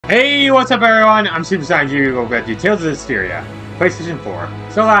Hey, what's up everyone? I'm SuperSonicJB. Welcome back to Tales of Zestiria, PlayStation 4.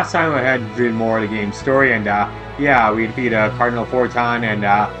 So last time I had to do more of the game's story, and yeah, we defeated Cardinal Forton, and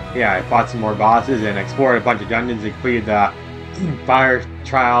yeah, I fought some more bosses and explored a bunch of dungeons and completed the fire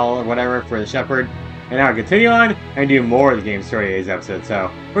trial or whatever for the shepherd. And now I continue on and do more of the game's story today's episode.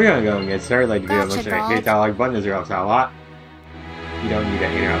 So we're gonna go and get started. Like to do a motion to hit that like button, zero out a lot. You don't need to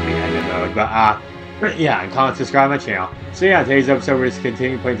interrupt me in mode, but yeah, and comment, subscribe to my channel. So yeah, today's episode we're just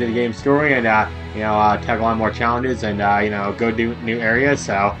continuing playing through the game's story and you know, tackle on more challenges and you know, go do new areas.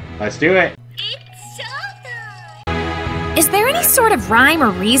 So let's do it. Is there any sort of rhyme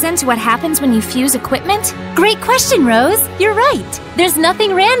or reason to what happens when you fuse equipment? Great question, Rose. You're right. There's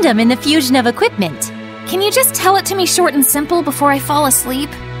nothing random in the fusion of equipment. Can you just tell it to me short and simple before I fall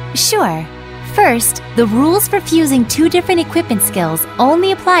asleep? Sure. First, the rules for fusing two different equipment skills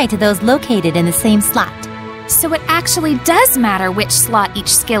only apply to those located in the same slot. So it actually does matter which slot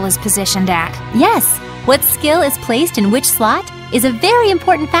each skill is positioned at. Yes, what skill is placed in which slot is a very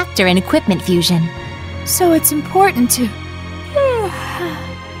important factor in equipment fusion. So it's important to...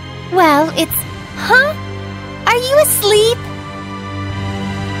 Well, it's... Huh? Are you asleep?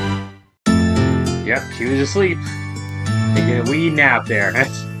 Yep, she was asleep. Taking a wee nap there.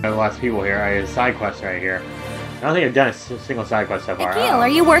 Lots of people here. I have a side quest right here. I don't think I've done a single side quest so far. Akil, are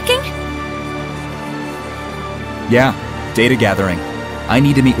you working? Yeah, data gathering. I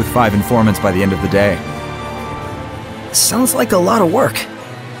need to meet with 5 informants by the end of the day. Sounds like a lot of work.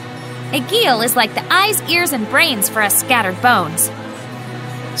 Akil is like the eyes, ears, and brains for us scattered bones.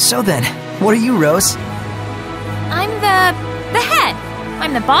 So then, what are you, Rose? I'm the head.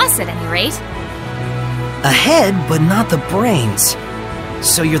 I'm the boss at any rate. A head, but not the brains.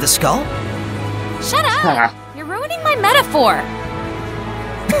 So you're the skull? Shut up! You're ruining my metaphor!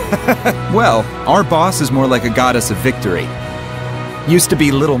 Well, our boss is more like a goddess of victory. Used to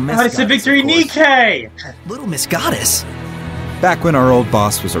be Little Miss Goddess of Victory Nikkei! Little Miss Goddess? Back when our old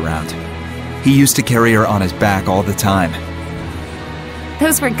boss was around. He used to carry her on his back all the time.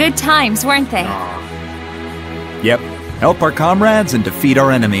 Those were good times, weren't they? Yep, help our comrades and defeat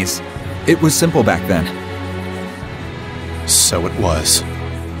our enemies. It was simple back then. So it was.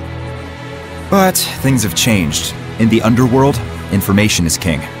 But things have changed. In the underworld, information is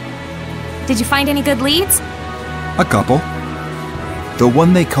king. Did you find any good leads? A couple. The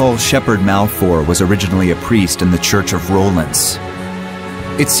one they call Shepherd Malfour was originally a priest in the Church of Rollins.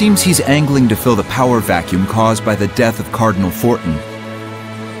 It seems he's angling to fill the power vacuum caused by the death of Cardinal Forton.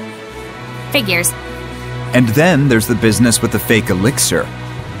 Figures. And then there's the business with the fake elixir.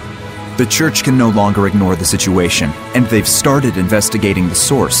 The church can no longer ignore the situation, and they've started investigating the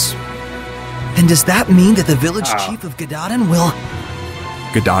source. And does that mean that the village chief of Gadadin will...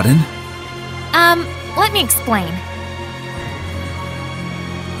 Gadadin? Let me explain.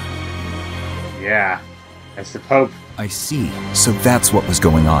 Yeah, that's the Pope. I see. So that's what was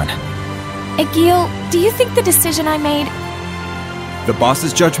going on. Akil, do you think the decision I made... The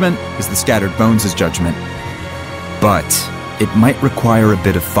boss's judgment is the Scattered Bones' judgment. But it might require a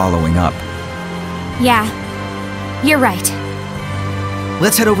bit of following up. Yeah, you're right.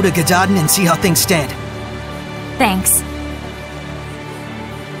 Let's head over to Gadadin and see how things stand. Thanks.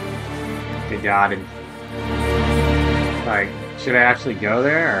 Gadadin. Like, should I actually go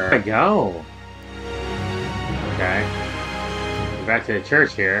there, or... Should I go? Okay. Go back to the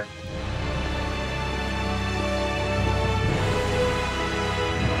church here.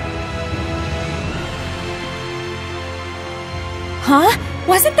 Huh?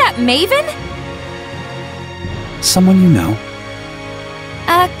 Wasn't that Maven? Someone you know?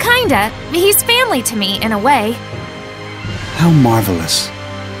 Kinda. He's family to me, in a way. How marvelous.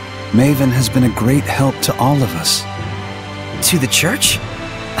 Maven has been a great help to all of us. To the church?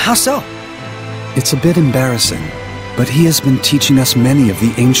 How so? It's a bit embarrassing, but he has been teaching us many of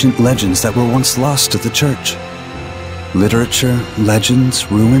the ancient legends that were once lost to the church. Literature,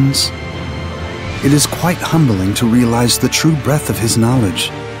 legends, ruins. It is quite humbling to realize the true breadth of his knowledge.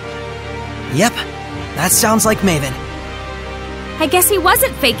 Yep, that sounds like Maven. I guess he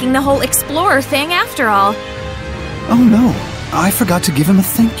wasn't faking the whole explorer thing after all. Oh no, I forgot to give him a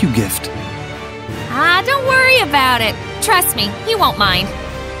thank you gift. Don't worry about it. Trust me, he won't mind.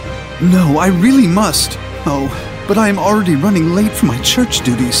 No, I really must. Oh, but I am already running late for my church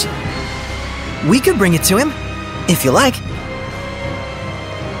duties. We could bring it to him, if you like.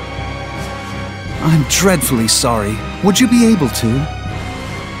 I'm dreadfully sorry. Would you be able to?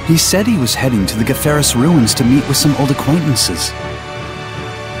 He said he was heading to the Gaferis ruins to meet with some old acquaintances.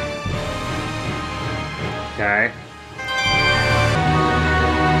 Okay.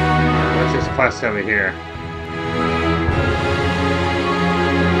 What's this quest over here?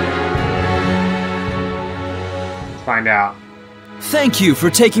 find out. Thank you for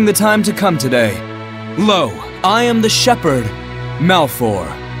taking the time to come today. Lo, I am the shepherd, Malfour.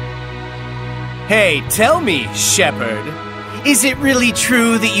 Hey, tell me, shepherd, is it really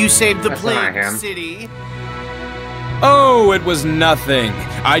true that you saved the That's not Plague him. City? Oh, it was nothing.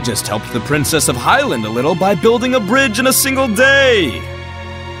 I just helped the Princess of Highland a little by building a bridge in a single day.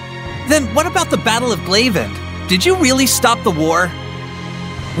 Then what about the Battle of Glavend? Did you really stop the war?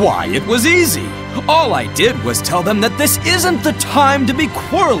 Why, it was easy. All I did was tell them that this isn't the time to be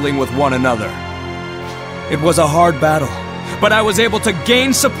quarreling with one another. It was a hard battle, but I was able to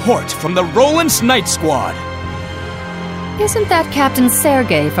gain support from the Roland's Knight Squad. Isn't that Captain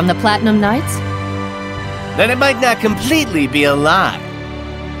Sergei from the Platinum Knights? Then it might not completely be a lie.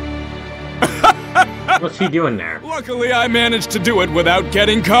 What's he doing there? Luckily, I managed to do it without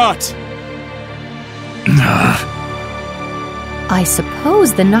getting caught. I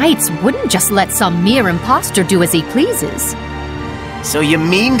suppose the Knights wouldn't just let some mere imposter do as he pleases. So you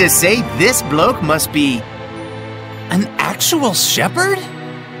mean to say this bloke must be An actual shepherd?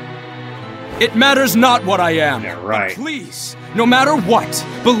 It matters not what I am. Yeah, right. But please, no matter what,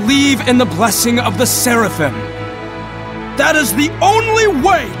 believe in the blessing of the Seraphim. That is the only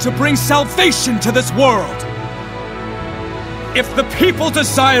way to bring salvation to this world. If the people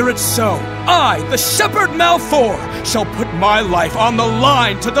desire it so, I, the Shepherd Malfour, shall put my life on the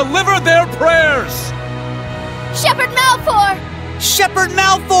line to deliver their prayers. Shepherd Malfour! Shepherd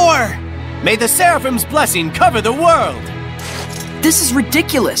Malfour! May the Seraphim's blessing cover the world! This is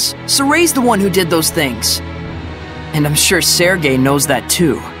ridiculous. Soray's the one who did those things. And I'm sure Sergei knows that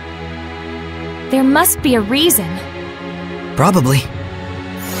too. There must be a reason. Probably.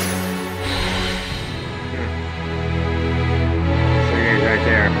 Sergei's right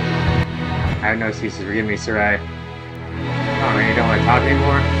there. I have no excuses. Forgive me, Sarai. Oh man, you don't want to talk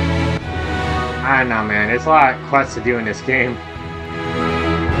anymore? I don't know, man. There's a lot of quests to do in this game.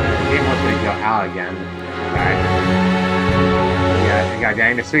 The game wants me to go out again. Okay. Yeah, god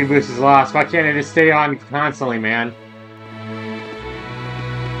dang, the speed boost is lost. Why can't I just stay on constantly, man?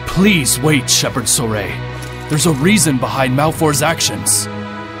 Please wait, Shepherd Soray. There's a reason behind Malfour's actions.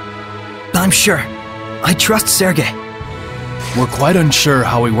 I'm sure. I trust Sergei. We're quite unsure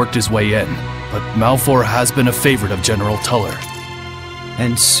how he worked his way in, but Malfour has been a favorite of General Tuller.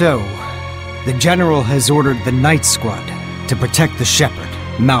 And so, the General has ordered the Knight Squad to protect the Shepherd,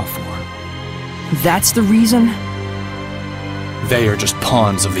 Malfour. That's the reason? They are just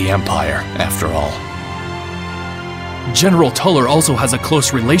pawns of the Empire, after all. General Tuller also has a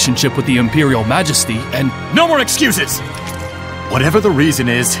close relationship with the Imperial Majesty, and— No more excuses! Whatever the reason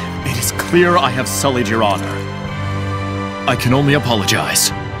is, it is clear I have sullied your honor. I can only apologize.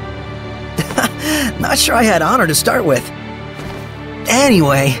 Not sure I had honor to start with.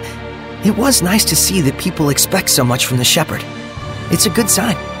 Anyway, it was nice to see that people expect so much from the Shepherd. It's a good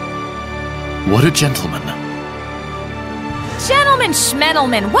sign. What a gentleman. Gentleman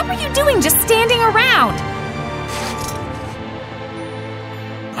Schmendelman, what were you doing just standing around?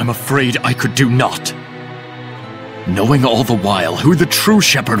 I'm afraid I could do naught. Knowing all the while who the true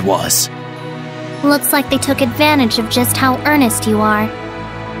shepherd was. Looks like they took advantage of just how earnest you are.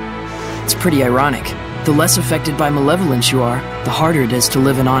 It's pretty ironic. The less affected by malevolence you are, the harder it is to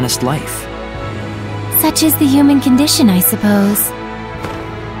live an honest life. Such is the human condition, I suppose.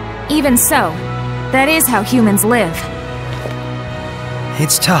 Even so, that is how humans live.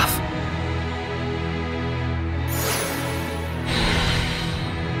 It's tough.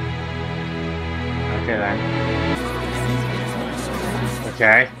 Okay then.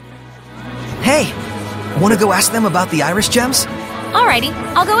 Okay. Hey! Wanna go ask them about the Iris gems? Alrighty,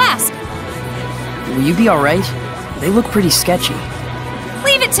 I'll go ask. Will you be alright? They look pretty sketchy.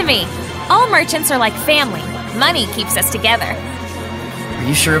 Leave it to me. All merchants are like family. Money keeps us together. Are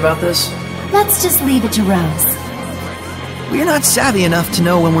you sure about this? Let's just leave it to Rose. We're not savvy enough to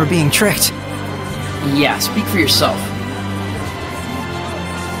know when we're being tricked. Yeah, speak for yourself.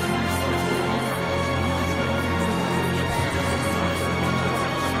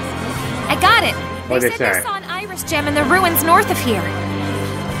 I got it. What'd They they said say? they saw an Iris gem in the ruins north of here.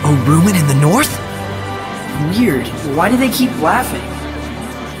 A ruin in the north? Weird. Why do they keep laughing?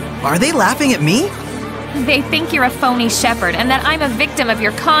 Are they laughing at me? They think you're a phony shepherd and that I'm a victim of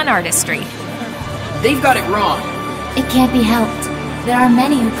your con artistry. They've got it wrong. It can't be helped. There are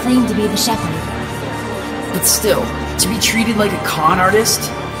many who claim to be the shepherd. But still, to be treated like a con artist?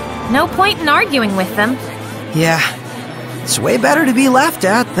 No point in arguing with them. Yeah. It's way better to be laughed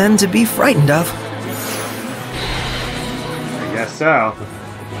at than to be frightened of. I guess so.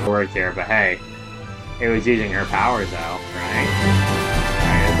 Word there, but hey. It was using her powers though, right?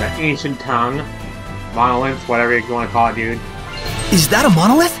 Alright, there's that ancient tongue. monolith, whatever you want to call it, dude. Is that a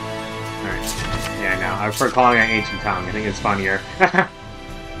monolith? Alright. Yeah, no, I prefer calling it ancient tongue. I think it's funnier.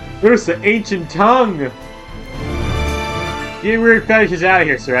 There's the ancient tongue! Get your weird fetishes out of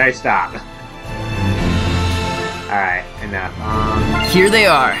here, sir. Stop. Alright, enough. Here they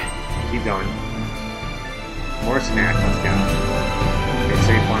are. Keep going. More snacks, let's go. Okay,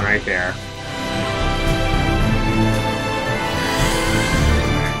 safe one right there.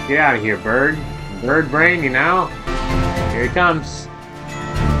 Right, get out of here, bird. Bird brain, you know? Here he comes.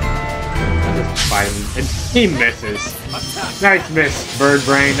 I'll just fight him. And he misses. Nice miss, bird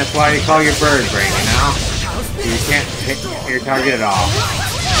brain. That's why you call your bird brain, you know? You can't hit your target at all.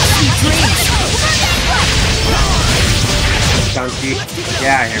 Chunky. Get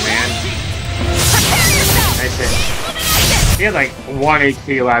out of here, man. Nice hit. He had like 1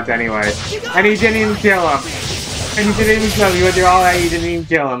 HP left anyway. And he didn't even kill him. And he didn't even kill him. You went through all that, you didn't even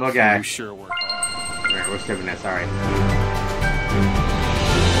kill him. Okay. You sure work hard. Alright, we're skipping this. Alright.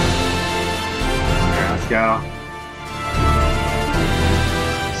 Alright, let's go.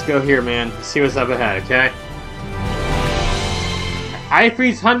 Let's go here, man. Let's see what's up ahead, okay?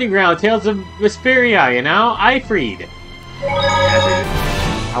 Ifreed's hunting ground. Tales of Zestiria, you know? Ifreed.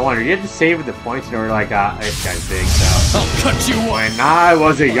 I wonder, you have to save with the points in order, like, this guy's big, so. I'll cut you off. When I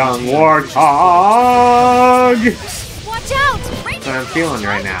was a young warthog! Watch out! That's what I'm feeling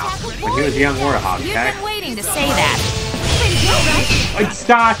right now. When he was a young warthog, okay? You've been waiting to say that.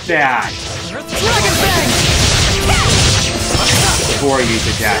 Stop that! Before you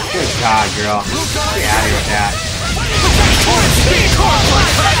to death. Good God, girl. Get out of here with that.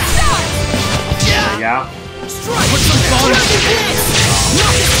 There you go.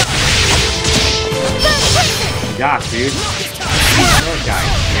 Gosh, dude. Those guys.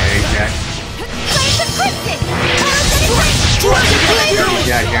 Yeah, exactly.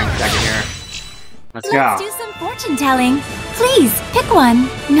 Yeah, here in a second here. Let's go. Let's do some fortune telling. Please, pick one.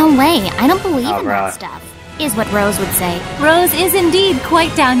 No way, I don't believe in bro. that stuff, is what Rose would say. Rose is indeed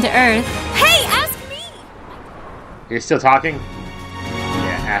quite down to earth. Hey, ask me! You're still talking?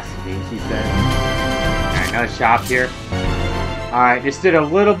 Yeah, ask me, she said. Alright, another shop here. Alright, just did a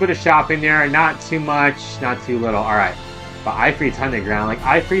little bit of shopping there. Not too much, not too little. Alright. But Ifreed's hunting ground. Like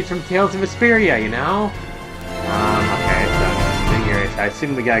Ifreed's from Tales of Zestiria, you know? Okay, so figure it. I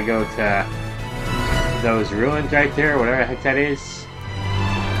assume we gotta go to those ruins right there, whatever the heck that is.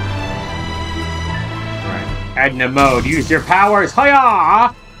 Alright. Edna mode. Use your powers.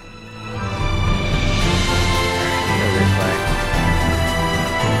 Hiya!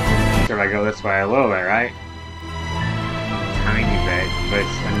 Sure, if I go this way a little bit, right? Tiny bit, but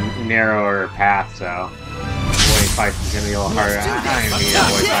it's a narrower path, so avoiding fights is gonna be a little harder. I don't even need to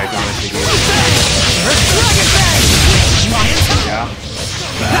avoid fights, honestly. Yeah.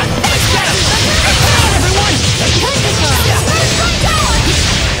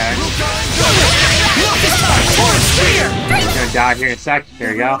 Okay. He's gonna die here in a sec.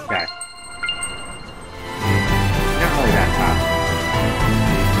 Here we go. Okay. Not really that tough.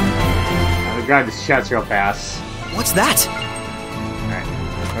 I'm gonna grab this chest real fast. What's that? Alright.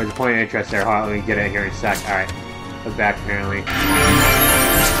 There's a point of interest there. Hold on, let me get it here in a sec. Alright. Look back, apparently.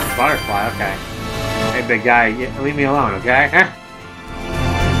 Butterfly, okay. Hey, big guy, leave me alone, okay?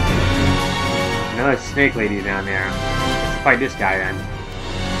 Another snake lady down there. Let's fight this guy then.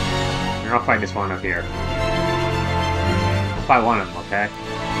 And I'll fight this one up here. I'll fight one of them, okay?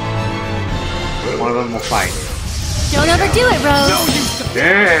 One of them will fight. Don't overdo it, Rose.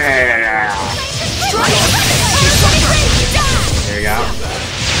 Yeah! There you go.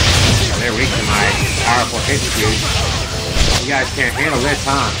 Oh, they're weak to my powerful hits, dude. You guys can't handle this,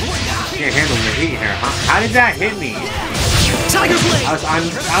 huh? You can't handle the heat here, huh? How did that hit me? I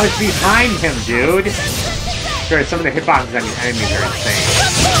was behind him, dude. Sure, some of the hitboxes on these enemies are insane.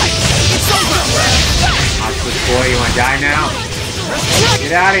 Octopus boy, you wanna die now?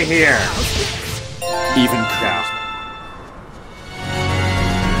 Get out of here. Even go.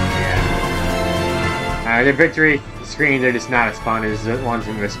 Yeah. The victory screens are just not as fun as the ones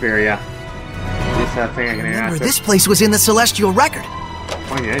in Zestiria. This thing I can Remember, this place was in the Celestial Record.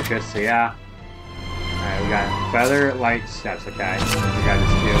 Point of interest, so yeah. Alright, we got feather, light, steps, okay. We got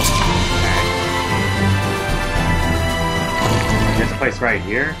this too. Okay. This place right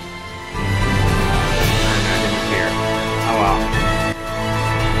here? No, this here. Oh well.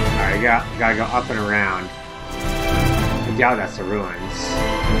 Alright, you gotta go up and around. I doubt that's the ruins.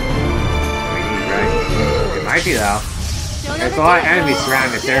 We need, right? It might be though. There's a lot of enemies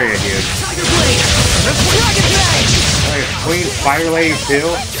surrounding this area, dude. There's Queen Fire Lady too.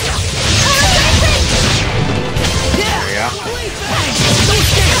 There we go.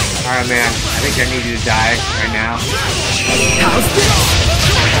 Alright, Alright, man. I think I need you to die right now.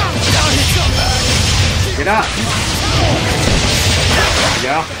 Get up! There we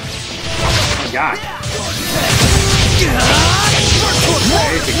go. Oh my god.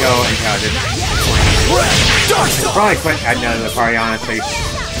 There you go and count it. I'd probably quit Edna to the party, honestly.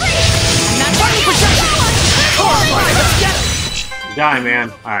 Die,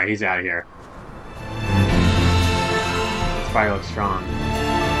 man. Alright, he's out of here. This fight looks strong.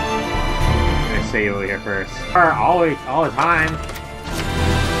 I'm gonna stay over here first. All the time.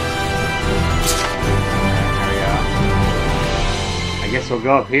 There we go. I guess we'll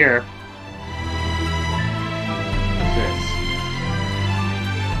go up here. What's this?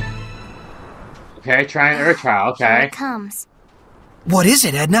 Okay, try an Earth trial, okay. Here it comes. What is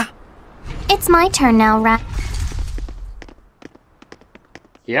it, Edna? It's my turn now, right?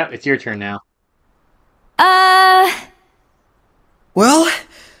 Yep, it's your turn now. Well,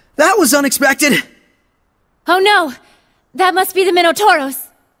 that was unexpected. Oh no! That must be the Minotauros.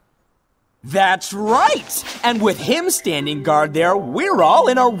 That's right! And with him standing guard there, we're all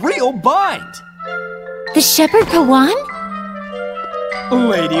in a real bind. The Shepherd Pawan?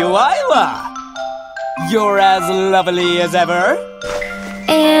 Lady Lila! You're as lovely as ever.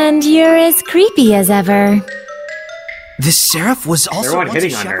 And you're as creepy as ever. This seraph was also once a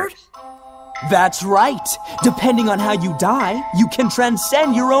shepherd? That's right. Depending on how you die, you can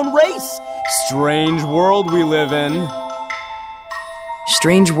transcend your own race. Strange world we live in.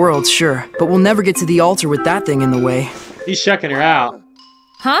 Strange world, sure. But we'll never get to the altar with that thing in the way. He's checking her out.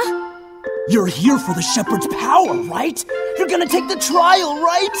 Huh? You're here for the shepherd's power, right? You're gonna take the trial,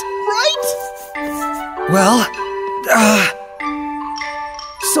 right? Right? Well,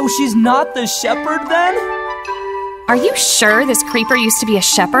 So she's not the shepherd, then? Are you sure this creeper used to be a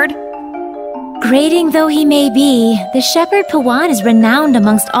shepherd? Grating though he may be, the Shepherd Pawan is renowned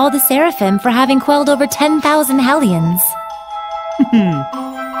amongst all the Seraphim for having quelled over 10,000 Hellions.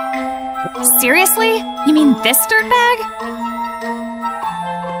 Seriously? You mean this dirtbag?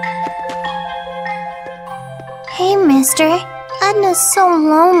 Hey, mister. Edna's so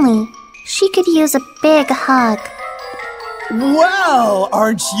lonely. She could use a big hug. Well,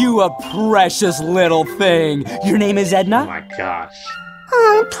 aren't you a precious little thing? Your name is Edna? Oh my gosh.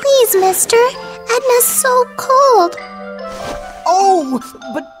 Oh, please, mister. Edna's so cold. Oh,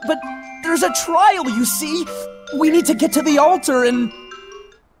 but there's a trial, you see. We need to get to the altar and...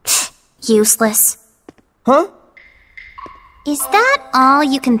 Useless. Huh? Is that all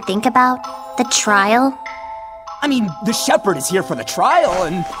you can think about? The trial? I mean, the shepherd is here for the trial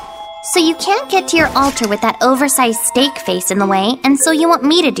and... So you can't get to your altar with that oversized steak face in the way, and so you want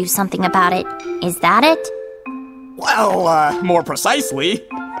me to do something about it. Is that it? Well, more precisely...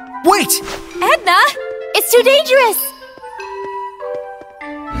 Wait! Edna! It's too dangerous!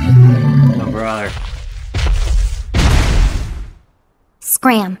 Oh, brother.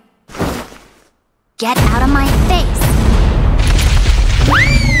 Scram. Get out of my face!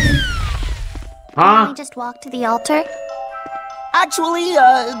 Huh? Can I just walk to the altar? Actually,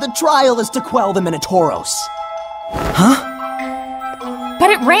 the trial is to quell the Minotauros. Huh? But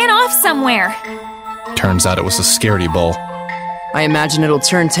it ran off somewhere. Turns out it was a scaredy bull. I imagine it'll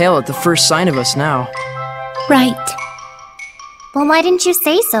turn tail at the first sign of us now. Right. Well, why didn't you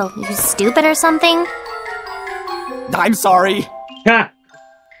say so? You stupid or something? I'm sorry.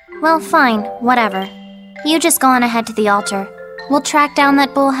 Well, fine. Whatever. You just go on ahead to the altar. We'll track down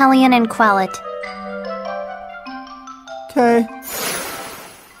that bull hellion and quell it. Okay.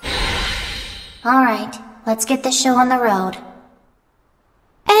 Alright, let's get this show on the road.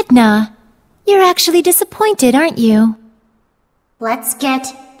 Edna, you're actually disappointed, aren't you? Let's get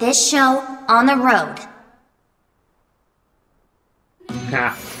this show on the road.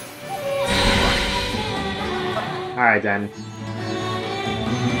 Alright then.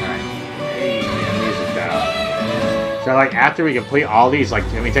 Alright. Hey, music though. So like after we complete all these, like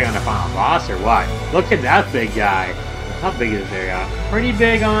can we take on the final boss or what? Look at that big guy. How big is their pretty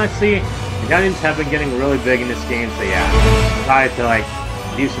big, honestly. The dungeons have been getting really big in this game, so yeah. Try to like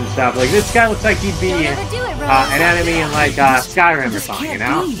do some stuff. Like this guy looks like he'd be an enemy in like Skyrim or something, you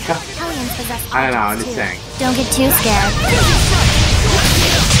know? I don't know, I'm just saying. Don't get too scared.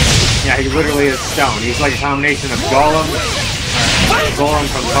 Yeah, he literally is stone. He's like a combination of Golem, Golem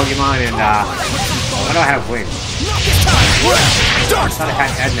from Pokemon, and I don't have wings. I thought I had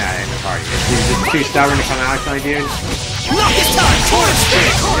Edna in the party. She's just too stubborn to come out, actually, dude. You guys are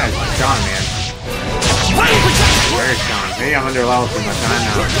strong, man. Very strong. Maybe I'm under level too much, I don't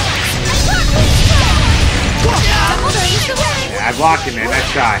know. Yeah, I blocked him, man.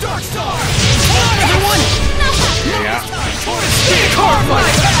 Nice try. There you go.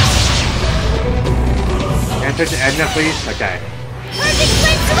 switch to Edna, please? Okay.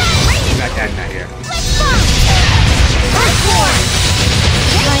 Back to Edna here.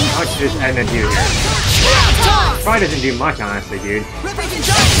 How much does Edna do here? Probably doesn't do much, honestly, dude. Okay,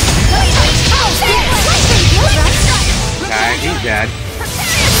 he's dead.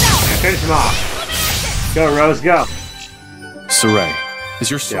 Finish him off. Go, Rose, go. Saray, is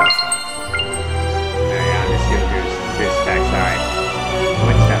your sword? Yeah, this text, alright.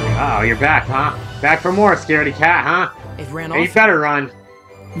 Oh, you're back, huh? Back for more, scaredy cat, huh? It ran Hey, off. you better run.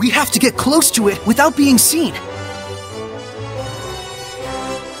 We have to get close to it without being seen.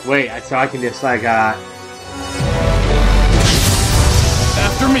 Wait, so I can just like, After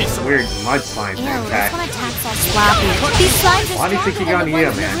me, weird mud slime thing, okay? These slimes Why do you think you're going to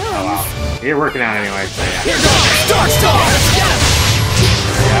you, man? Oh, wow. You're working out anyway, so yeah.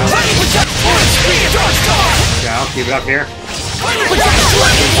 Go, keep it up here.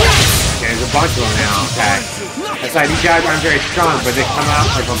 Okay, there's a bunch of them now, okay? That's like, these guys aren't very strong, but they come out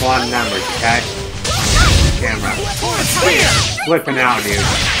like a lot of numbers, okay? Camera. Flipping out, dude.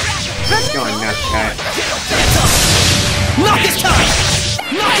 Going nuts, okay? Not this time!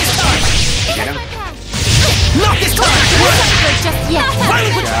 Not this time! Get him? Not this time!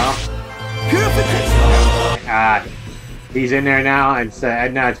 Go. He's in there now, and so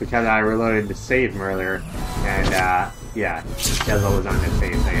Edna, it's because I reloaded to save him earlier. And, yeah, Dezel was on this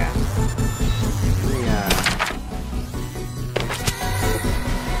save, so yeah.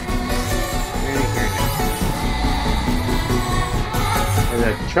 There's a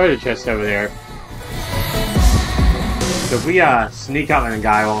treasure chest over there. So if we sneak up on a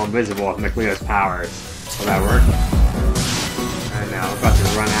guy while invisible with Mikleo's powers, will that work? I don't know, we're about to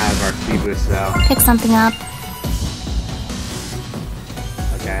run out of our speed boost though. Pick something up.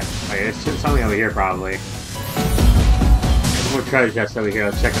 Okay. Okay, there's something over here probably. There's more treasure chests over here,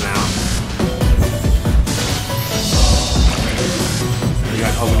 let's check them out. We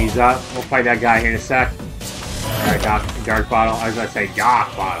gotta open these up. We'll fight that guy here in a sec. Alright, dark bottle. I was gonna say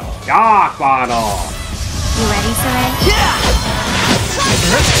dark bottle. Dark bottle! You ready, Saray? Yeah!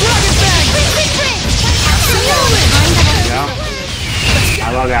 Yeah. I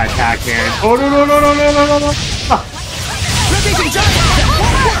love that attack, man. Oh no no no no no no no!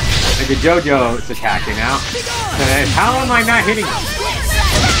 Like the JoJo is attacking now. How am I not hitting him?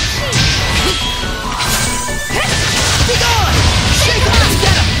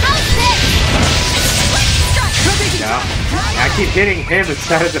 Yeah. I keep hitting him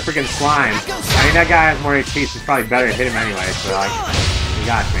instead of the freaking slime. I mean, that guy has more HP, so it's probably better to hit him anyway, so like, you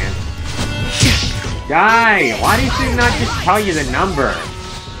got it, man. Guy, why did you not just tell you the number?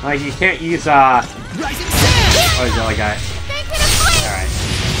 Like, you can't use, oh, he's the other guy. Alright.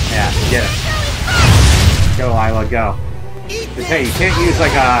 Yeah, get him. Go, Lila, go. Just, hey, you can't use,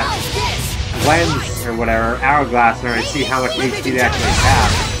 like, a lens or whatever, hourglass, in order to see how much HP they actually have.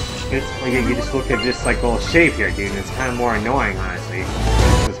 It's, like, you just look at this, like, little shape here, dude, and it's kind of more annoying, honestly.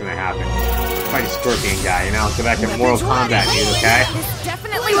 What's gonna happen? Fight a scorpion guy, you know? Let's go back to Mortal Kombat, dude, okay?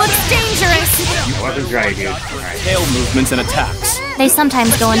 Definitely looks dangerous. Weapons ready, dude. Alright. Tail movements and attacks. They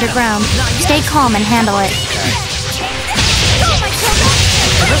sometimes go underground. Stay calm and handle it. Okay.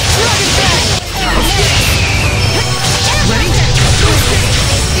 Ready?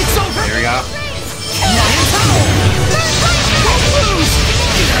 It's over! Here we go.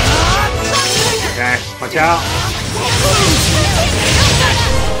 Okay, watch out.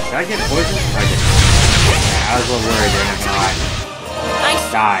 Did I get poisoned? I did. Okay, I was a little worried there, not gonna lie.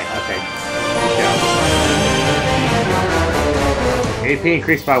 Die. Okay. AP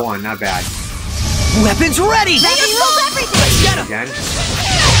increased by 1, not bad. Weapons ready! Let's get him! Again.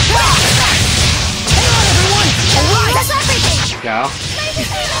 Go.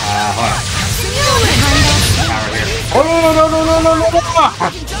 Hold on. Power here. Oh no!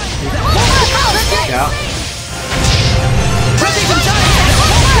 Go.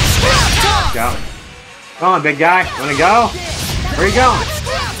 Go. Come on, big guy. Wanna go? Where you going?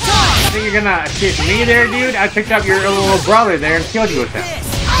 I think you're gonna escape me there, dude? I picked up your little brother there and killed you with him.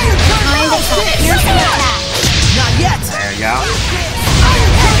 Not yet! There you go.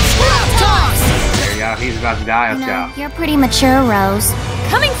 There you go. He's about to die. Let's go. You're pretty mature, Rose.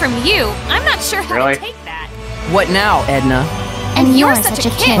 Coming from you, I'm not sure how Really? to take that. What now, Edna? And you're such a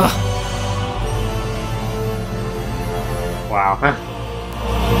kid. Wow. Huh.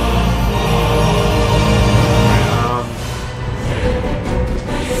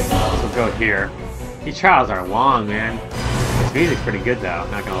 Let's go here. These trials are long, man. This music's pretty good, though.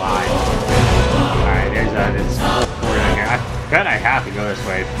 Not gonna lie. Alright, there's this whole corner down here. I bet I have to go this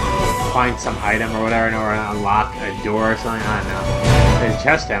way. Find some item or whatever, or unlock a door or something. I don't know. There's a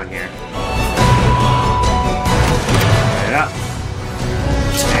chest down here.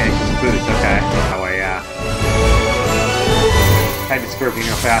 And just boost, okay. That way, yeah. Type of scorpion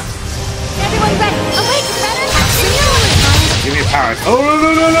real fast. Everyone ready? Awake, better! Give me power. Oh, no!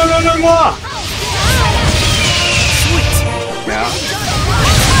 Sweet. Yeah.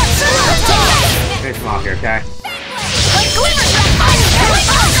 Finish him off here, okay?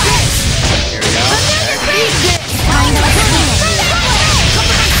 Here we go.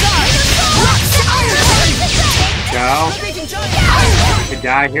 Go. You could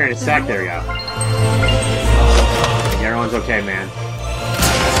die here in a sec. There we go. I think everyone's okay, man.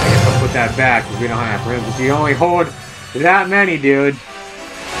 I guess I'll put that back because we don't have room. Because you only hold that many, dude.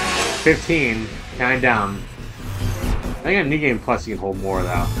 15. Kind of dumb. I think on New Game Plus you can hold more,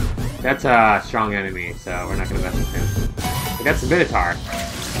 though. That's a strong enemy, so we're not going to mess with him. We got the Minotaur.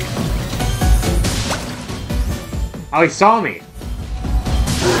 Oh, he saw me!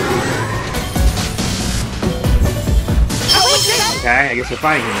 Okay, I guess we're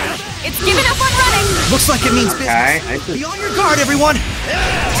fighting him now. It's giving up on running! Looks like it means Okay, business. Be on your guard, everyone!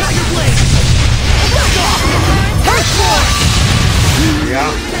 Tiger Blade! There we go.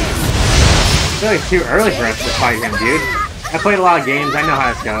 It's really too early for us to fight him, dude. I played a lot of games, I know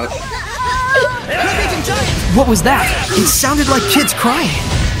how this goes. What was that? It sounded like kids crying.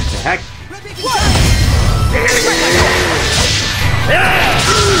 The heck?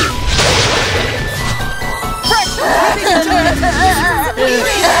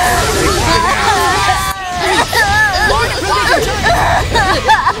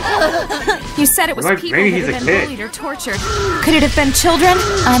 You said it was Maybe people he's who a had been kid. bullied or tortured. Could it have been children?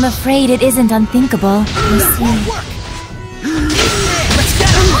 I'm afraid it isn't unthinkable. You see.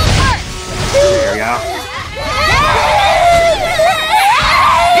 There we go.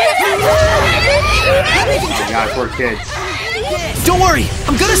 Oh god, poor kids. Don't worry,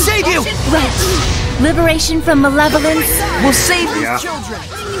 I'm gonna save you! Right. Liberation from malevolence. We'll save these Yeah. children!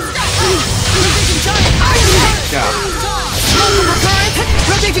 Yeah.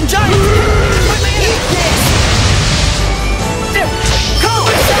 Rotating giant!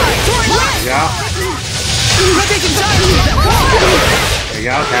 Yeah. Rotating giant! There you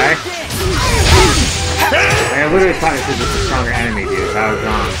go, okay. I literally thought this was just a stronger enemy, dude. That was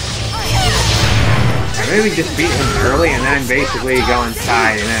wrong. Maybe we just beat him early and then basically go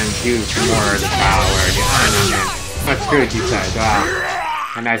inside and then do some more of the power. I don't know, man. Let's screw what you said. Wow.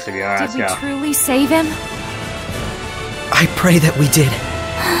 How nice of you. Alright, let's Did we go. truly save him? I pray that we did.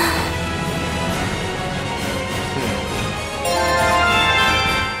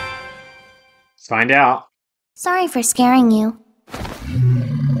 Let's find out. Sorry for scaring you.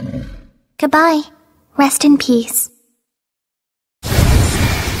 Goodbye. Rest in peace.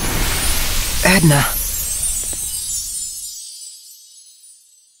 Edna.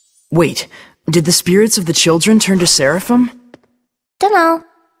 Wait, did the spirits of the children turn to Seraphim? Dunno.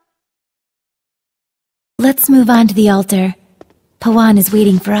 Let's move on to the altar. Pawan is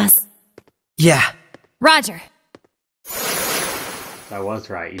waiting for us. Yeah. Roger. That was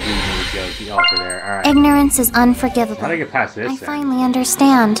right. You do need to go to the altar there. Alright. Ignorance is unforgivable. How do I get past this I then? finally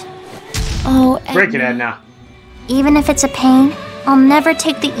understand. Oh, Break it, Edna. Even if it's a pain, I'll never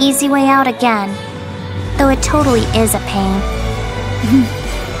take the easy way out again. Though it totally is a pain.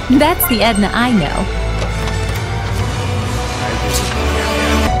 That's the Edna I know.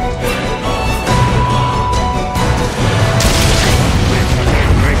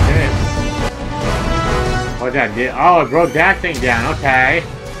 Break this. What that did? Oh, it broke that thing down. Okay.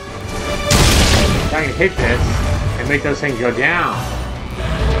 So I can hit this and make those things go down.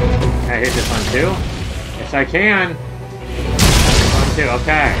 Can I hit this one too? Yes, I can. This one too.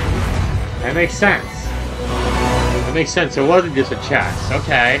 Okay. That makes sense. That makes sense. It wasn't just a chest.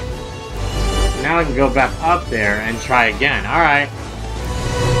 Okay. Now I can go back up there and try again. Alright.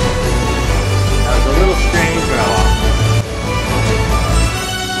 That was a little strange, but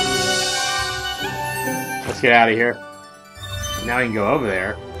let's get out of here. Now I can go over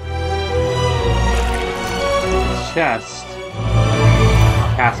there. Chest.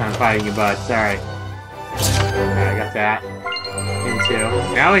 I'll pass on fighting you, bud. Sorry. Okay, I got that. Into.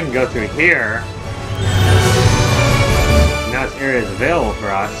 Now we can go through here. Now this area is available for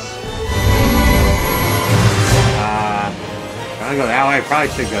us. If I want to go that way, I probably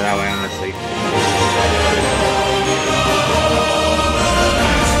should go that way, honestly.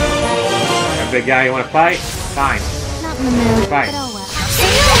 Got a big guy you want to fight? Fine. Not in the mood. Fight. But oh well.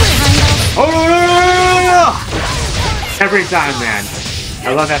 Oh, no! Every time, man.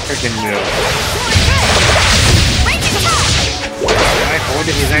 I love that freaking move. Alright, I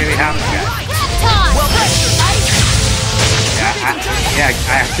wonder if there's anything happening yet. Yeah,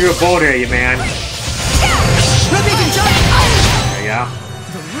 I threw a boulder at you, man. There you go.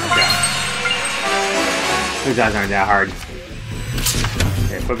 Those guys aren't that hard.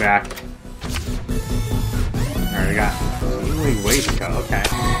 Okay, put back. Alright, we got seemingly ways to go. Okay.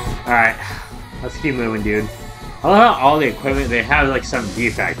 Alright. Let's keep moving, dude. I love how all the equipment, they have like some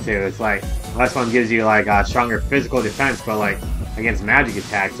defect too. It's like, this one gives you like a stronger physical defense, but like against magic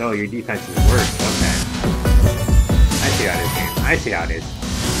attacks, oh, your defense is worse. Okay. I see how it is, game. I see how it is.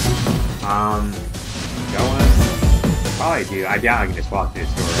 Going? Probably do. I doubt I can just walk through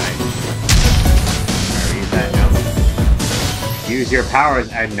this door, right? Alright, use that. No. Use your powers,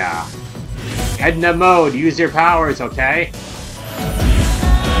 Edna. Edna mode. Use your powers, okay?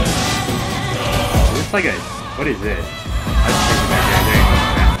 Looks like a... What is this?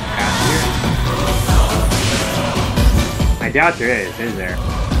 I doubt there is there?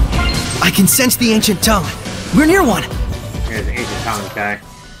 I can sense the ancient tongue. We're near one. Here's the ancient tongue, okay?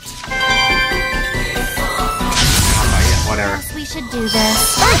 Whatever. Yes, we should do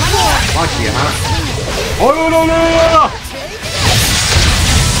this. Watch you, huh? Oh no no no no!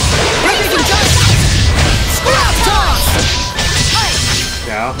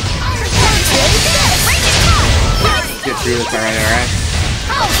 Go. Get through this alright.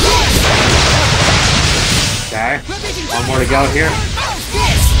 Okay. One more to go here.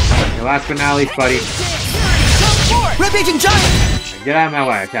 Okay, last but not least, buddy. Rampaging giant! Get out of my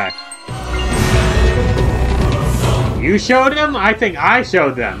way, okay. You showed them? I think I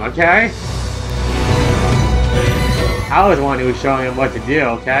showed them, okay? I was the one who was showing them what to do,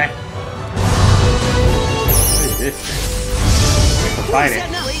 okay? What is this thing? Let's fight it.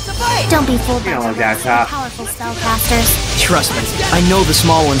 Don't be fooled by like that, tough. Powerful spellcasters. Trust me, I know the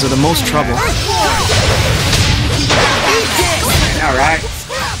small ones are the most trouble. Alright.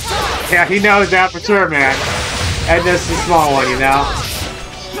 Yeah, he knows that for sure, man. And this is the small one, you know?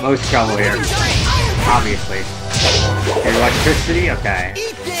 Most trouble here. Obviously. Okay, electricity? Okay.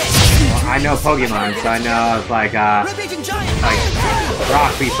 Well, I know Pokemon, so I know it's like rock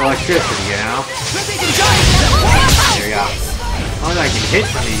beats electricity, you know? There we go. Oh, I can hit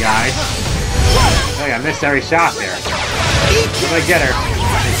some of you guys. Oh, I missed every shot there. How do I get her?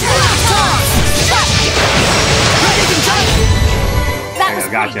 That was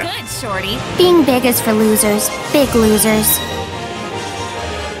gotcha. pretty good, Shorty. Being big is for losers. Big losers.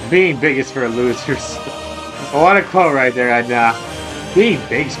 Being big is for losers. What a quote right there, and being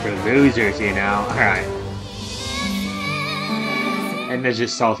big's for losers, you know? Alright. And there's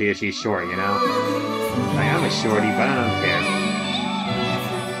just salty if she's short, you know? Like, I'm a shorty, but I don't care.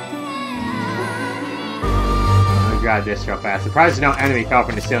 I'm gonna grab this real fast. Surprised no enemy fell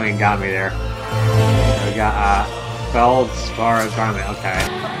from the ceiling and got me there. We got, Felled Spar Garment, okay.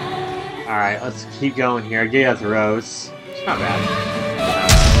 Alright, let's keep going here. Get out the rose. It's not bad.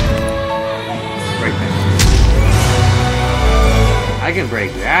 Break that. I can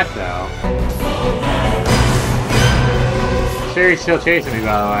break that, though. Sherry's still chasing me,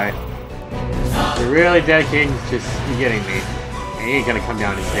 by the way. You're really dedicated to just getting me. And he ain't gonna come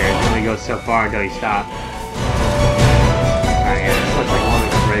down the stairs. He's only go so far until he stops. Alright, yeah, this looks like one we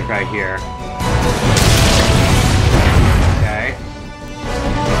can break right here. Okay.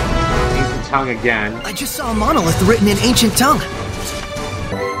 Ancient tongue again. I just saw a monolith written in ancient tongue.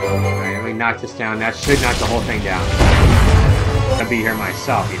 Alright, let me knock this down. That should knock the whole thing down. I'll be here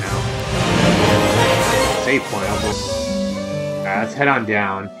myself, you know. Save point, almost. Alright, let's head on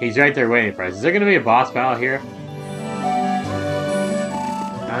down. He's right there waiting for us. Is there gonna be a boss battle here?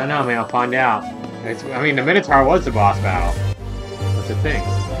 I don't know, man. I'll find out. I mean, the Minotaur was the boss battle. What's the thing?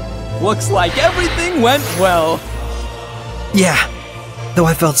 Looks like everything went well. Yeah, though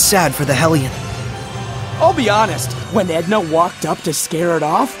I felt sad for the Hellion. I'll be honest, when Edna walked up to scare it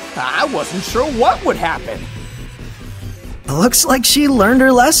off, I wasn't sure what would happen. Looks like she learned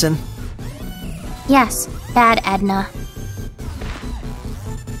her lesson. Yes, bad Edna.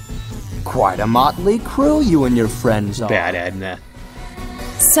 Quite a motley crew you and your friends are. Bad Edna.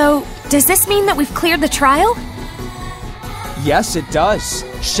 So, does this mean that we've cleared the trial? Yes, it does.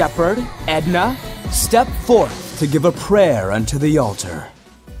 Shepherd, Edna, step forth to give a prayer unto the altar.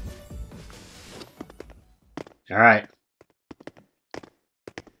 Alright.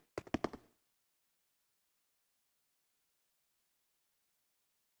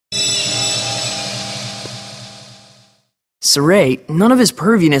 Saray, none of his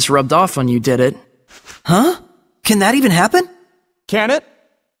perviness rubbed off on you, did it? Huh? Can that even happen? Can it?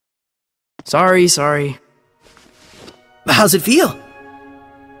 Sorry. How's it feel?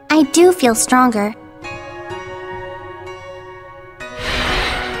 I do feel stronger.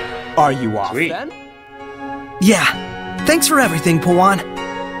 Are you off Sweet. then? Yeah. Thanks for everything, Pawan.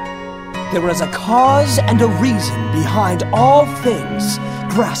 There is a cause and a reason behind all things.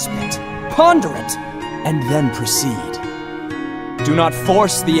 Grasp it, ponder it, and then proceed. Do not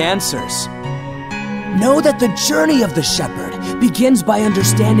force the answers. Know that the journey of the shepherd begins by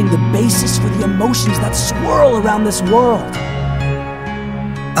understanding the basis for the emotions that swirl around this world.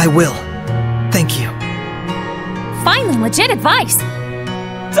 I will. Thank you. Finally, legit advice!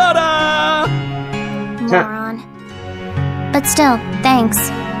 Ta-da! Moron. But still, thanks.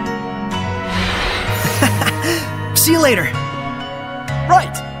 See you later.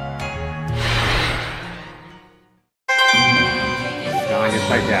 Right. Going just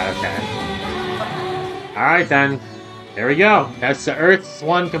like that, okay. Alright then. There we go. That's the Earth's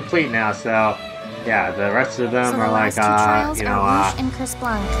one complete now, so yeah, the rest of them are like, you know, and Chris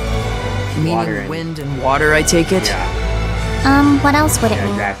Blanc. Meaning wind and water, I take it? Yeah. What else would it mean?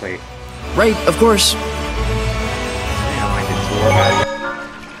 Exactly. Right, of course.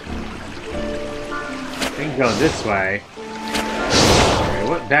 We can go this way. Okay,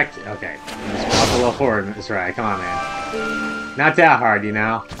 what back? Okay, just walk a little forward. That's right. Come on, man. Not that hard, you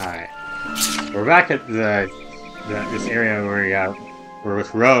know. All right, we're back at this area where we're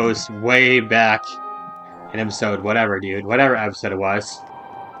with Rose way back in episode whatever episode it was.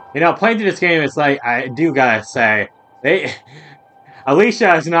 You know, playing through this game, it's like I do gotta say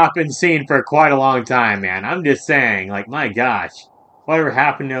Alisha has not been seen for quite a long time, man. I'm just saying, like, my gosh, whatever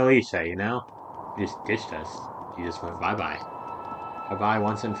happened to Alisha, you know? She just ditched us. She just went bye-bye. Bye-bye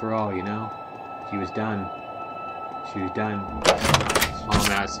once and for all, you know? She was done. She was done. Small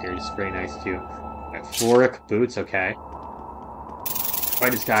mouse here, just very nice, too. Right, Floric boots, okay.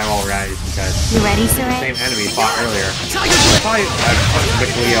 Fight this guy while we're at it, because you ready, sir? The same enemy fought earlier. Probably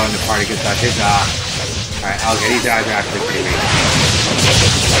put Leo in the party because his, alright, okay, these guys are actually pretty weak.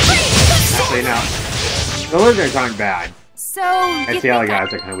 Actually, no. The lizards aren't bad. So, the other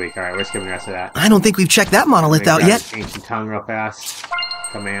guys are kind of weak. Alright, we're skipping the rest of that. I don't think we've checked that monolith out yet. Ancient tongue real fast.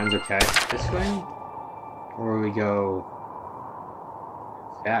 Commands, okay. This way? Or we go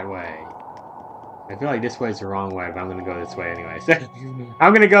that way? I feel like this way is the wrong way, but I'm gonna go this way anyways.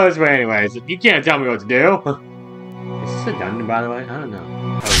 I'm gonna go this way anyways. You can't tell me what to do. Is this a dungeon, by the way? I don't know.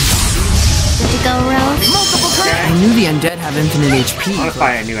 Good to go, Rose? I knew the undead have infinite HP. I want to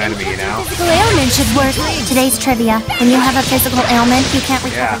fight a new enemy, you know? Physical ailment should work. Today's trivia. When you have a physical ailment, you can't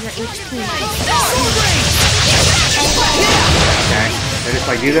recover your HP. Okay. I just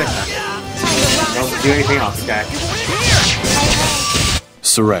like do this. Don't do anything else, okay?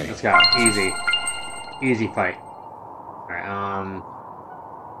 Saray. Let's go. Easy. Easy fight. Alright,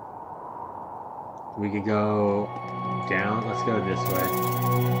 we could go down. Let's go this way.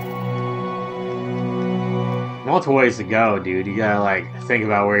 Multiple ways to go, dude. You gotta, like, think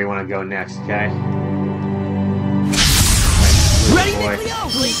about where you want to go next, okay? Like, boy,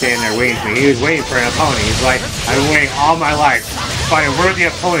 standing there waiting for me. He was waiting for an opponent. He's like, I've been waiting all my life to fight a worthy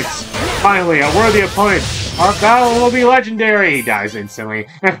opponent. Finally, a worthy opponent. Our battle will be legendary. He dies instantly.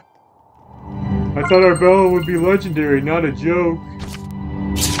 I thought our battle would be legendary, not a joke.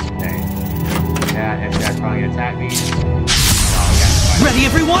 Okay. Yeah, that guy's probably gonna attack me. Oh, ready,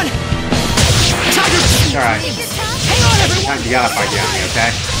 everyone? Alright. Sometimes you gotta fight the enemy,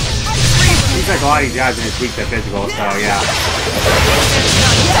 okay? Seems like a lot of these guys are just weak to physical, so yeah.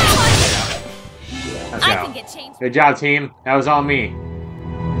 Let's go. Good job, team. That was all me.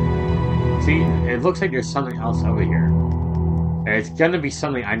 See, it looks like there's something else over here. It's gonna be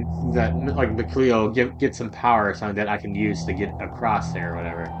something that like Cleo get some power or something that I can use to get across there or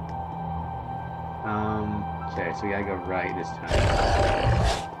whatever. Okay, so we gotta go right this time.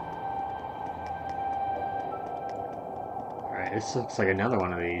 Alright, this looks like another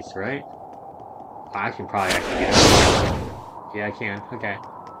one of these, right? I can probably actually get over. Yeah, I can. Okay.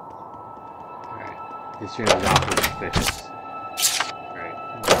 Alright. This room is awfully suspicious. Alright.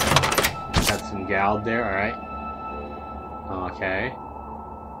 Got some Gald there, alright. Okay.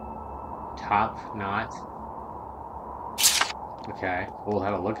 Top knot. Okay, we'll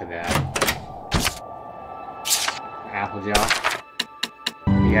have a look at that. Apple gel.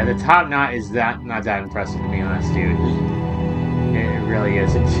 Yeah, the top knot is not that impressive, to be honest, dude. It really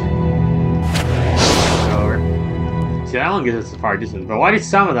isn't. Over. See, that one gives us a far distance, but why did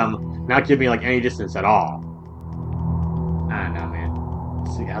some of them not give me like any distance at all? I don't know, man.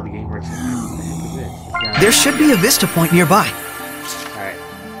 Let's see how the game works. There should be a vista point nearby. Alright.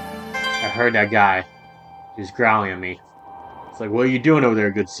 I heard that guy. He's growling at me. It's like, what are you doing over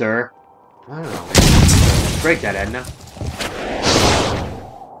there, good sir? I don't know. Break that, Edna.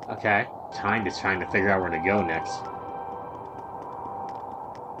 Okay. Time is trying to figure out where to go next.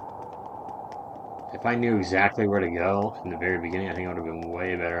 If I knew exactly where to go from the very beginning, I think I would have been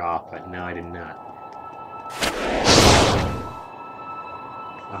way better off, but no, I did not.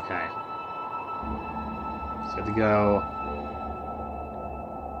 Okay. So I have to go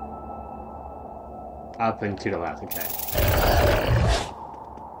up and to the left, okay.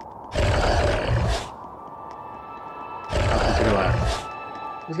 Up and to the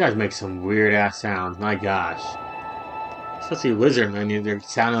left. These guys make some weird ass sounds, my gosh. Especially lizard men, they're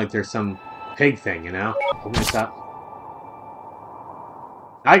sounding like there's some pig thing, you know? Open this up.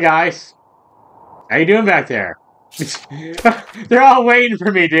 Hi guys! How you doing back there? They're all waiting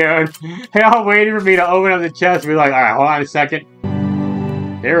for me, dude. They're all waiting for me to open up the chest and be like, alright, hold on a second.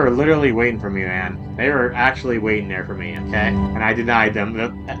 They were literally waiting for me, man. They were actually waiting there for me, okay? And I denied them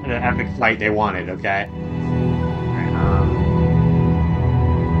the epic fight they wanted, okay? Alright,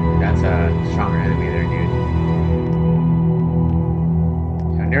 that's a stronger enemy there, dude.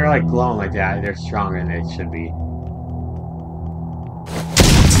 When they're like glowing like that, they're stronger than they should be.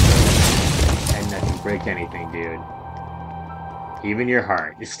 And that can break anything, dude. Even your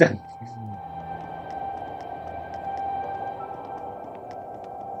heart.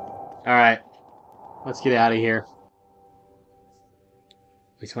 Alright. Let's get out of here.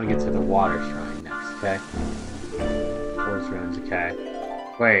 We just want to get to the water shrine next, okay? Forest ruins, okay.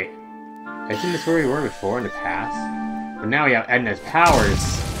 Wait. Isn't this where we were before in the past? But now we have Edna's powers,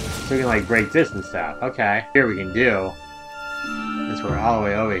 so we can like break this and stuff. Okay. Here we can do. Since we're all the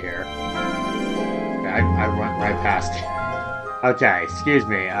way over here. Okay, I went right past it. Okay, excuse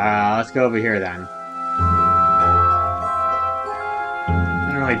me. Let's go over here then. I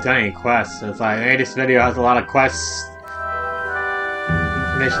haven't really done any quests, so it's like, hey, this video has a lot of quests.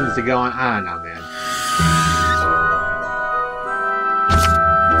 Missions to go on. I don't know, man.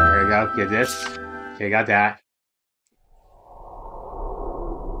 There we go. Get this. Okay, got that.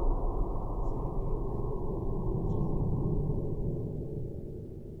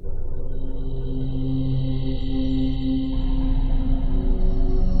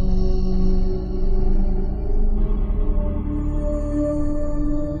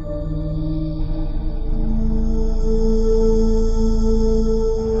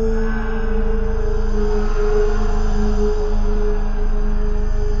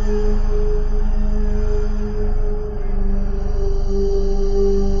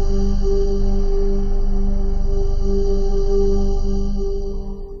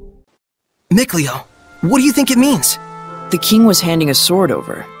 Mikleo, what do you think it means? The king was handing a sword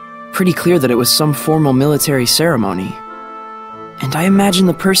over. Pretty clear that it was some formal military ceremony. And I imagine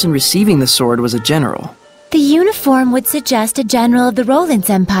the person receiving the sword was a general. The uniform would suggest a general of the Rollins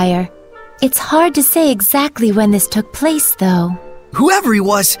Empire. It's hard to say exactly when this took place, though. Whoever he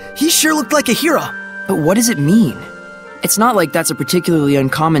was, he sure looked like a hero. But what does it mean? It's not like that's a particularly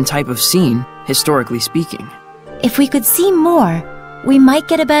uncommon type of scene, historically speaking. If we could see more, we might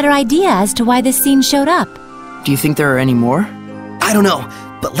get a better idea as to why this scene showed up. Do you think there are any more? I don't know,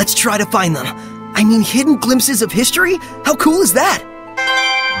 but let's try to find them. I mean, hidden glimpses of history? How cool is that?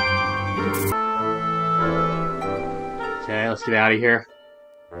 Okay, let's get out of here.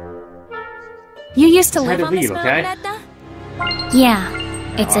 You used to live to on this leave, mountain, okay? Edna? Yeah,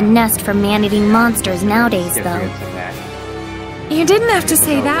 it's a nest for man-eating monsters nowadays, though. You didn't have to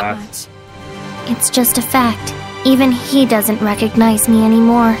say that much. It's just a fact. Even he doesn't recognize me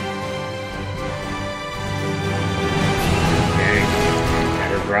anymore. Okay,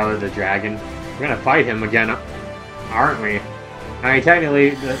 got her brother, the dragon. We're gonna fight him again, aren't we? I mean,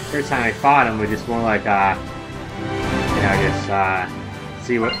 technically, the first time I fought him was just more like, you know, just,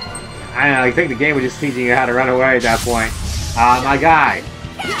 see what... I don't know, I think the game was just teaching you how to run away at that point. My guy!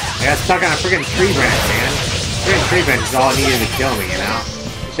 I got stuck on a freaking tree branch, man. Freaking tree branch is all it needed to kill me, you know?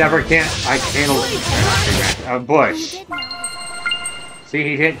 Shepard can't, handle a bush. See,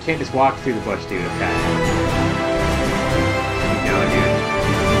 he can't just walk through the bush, dude, okay? Keep going, dude.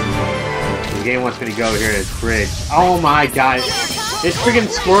 The game wants me to go over here to this bridge. Oh my god. This freaking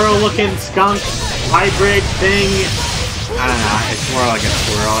squirrel-looking skunk hybrid thing. I don't know, it's more like a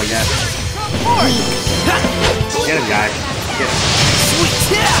squirrel, I guess. Get him, guys.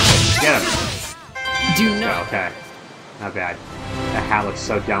 Get him. Do not. Okay. Not bad. That hat looks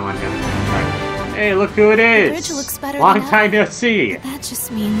so dumb on him. Right. Hey, look who it is! The bridge looks better Long than time no see! That just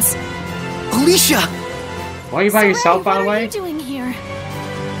means... Alisha! Why are you by yourself, by the way? What are you doing here?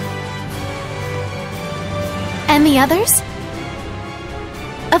 And the others?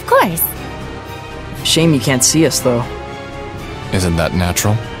 Of course. Shame you can't see us, though. Isn't that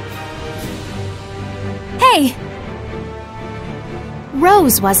natural? Hey!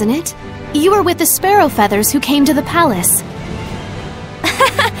 Rose, wasn't it? You were with the Sparrow Feathers who came to the palace.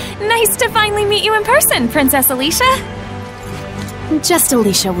 Nice to finally meet you in person, Princess Alisha. Just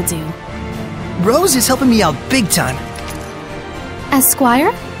Alisha will do. Rose is helping me out big time. As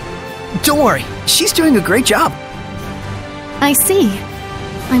Squire? Don't worry, she's doing a great job. I see.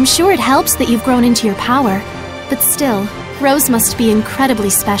 I'm sure it helps that you've grown into your power, but still, Rose must be incredibly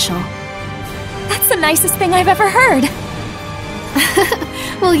special. That's the nicest thing I've ever heard.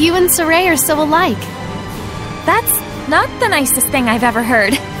 Well, you and Saray are so alike. That's not the nicest thing I've ever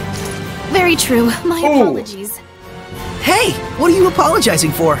heard. Very true. My apologies. Hey, what are you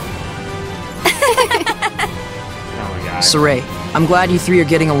apologizing for? Oh my god. Saray, I'm glad you three are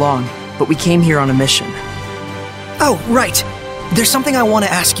getting along, but we came here on a mission. Oh, right. There's something I want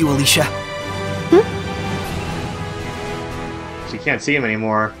to ask you, Alisha. She can't see him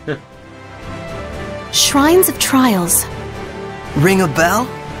anymore. Shrines of Trials. Ring a bell?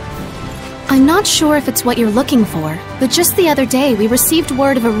 I'm not sure if it's what you're looking for, but just the other day we received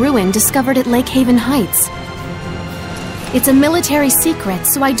word of a ruin discovered at Lake Haven Heights. It's a military secret,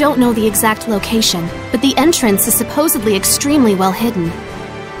 so I don't know the exact location, but the entrance is supposedly extremely well hidden.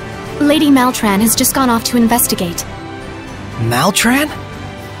 Lady Maltran has just gone off to investigate. Maltran?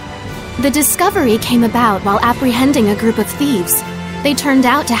 The discovery came about while apprehending a group of thieves. They turned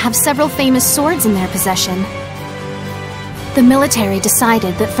out to have several famous swords in their possession. The military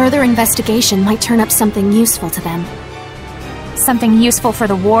decided that further investigation might turn up something useful to them. Something useful for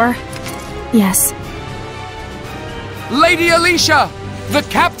the war? Yes. Lady Alisha! The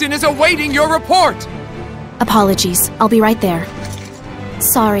captain is awaiting your report! Apologies, I'll be right there.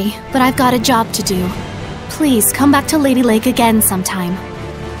 Sorry, but I've got a job to do. Please come back to Lady Lake again sometime.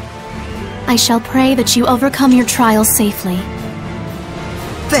 I shall pray that you overcome your trials safely.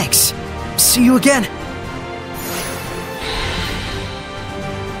 Thanks. See you again.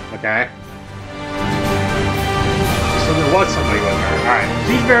 Okay. So there was somebody with her. Alright.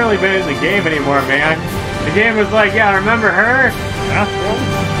 She's barely been in the game anymore, man. The game was like, yeah, remember her? Yeah.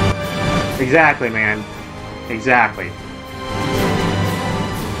 Exactly, man. Exactly.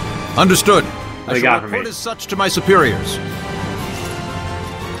 Understood. What I you shall got for report me? as such to my superiors.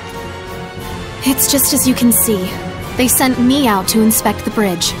 It's just as you can see. They sent me out to inspect the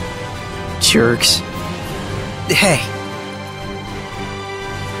bridge. Jerks. Hey.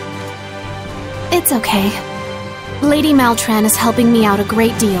 It's okay. Lady Maltran is helping me out a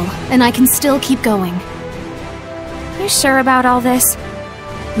great deal, and I can still keep going. You sure about all this?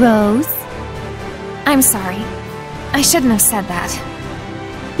 Rose? I'm sorry. I shouldn't have said that.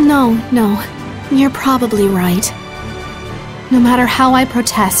 No. You're probably right. No matter how I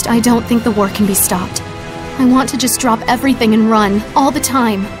protest, I don't think the war can be stopped. I want to just drop everything and run, all the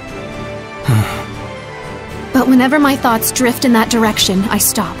time. But whenever my thoughts drift in that direction, I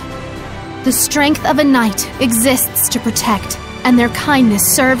stop. The strength of a knight exists to protect, and their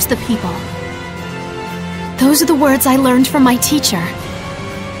kindness serves the people. Those are the words I learned from my teacher.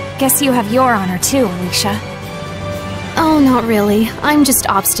 Guess you have your honor too, Alisha. Oh, not really. I'm just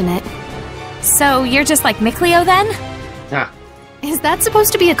obstinate. So you're just like Mikleo then? Huh. Is that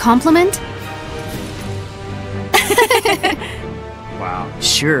supposed to be a compliment? Wow.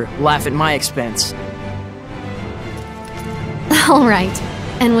 Sure, laugh at my expense. All right.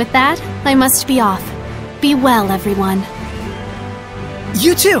 And with that, I must be off. Be well, everyone.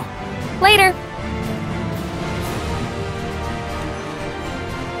 You too! Later!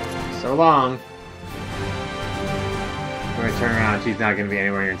 So long. We're gonna turn around. She's not gonna be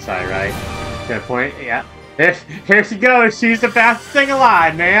anywhere inside, right? To that point, yeah. Here she goes. She's the fastest thing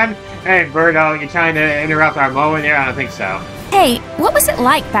alive, man. Hey, Birdo, you trying to interrupt our moment here? I don't think so. Hey, what was it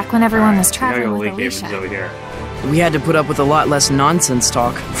like back when everyone was Now traveling you'll with leak Abrams Alisha? over here. We had to put up with a lot less nonsense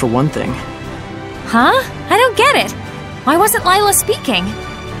talk, for one thing. Huh? I don't get it. Why wasn't Lila speaking?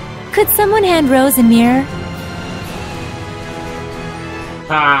 Could someone hand Rose a mirror?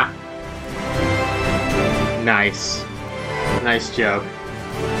 Ha! Nice. Nice joke.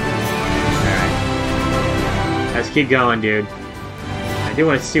 Alright. Let's keep going, dude. I do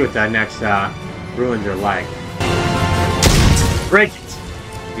want to see what the next ruins are like. Break it!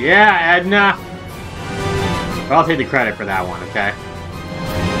 Yeah, Edna! I'll take the credit for that one, okay?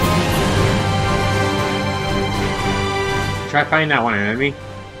 Try finding that one enemy.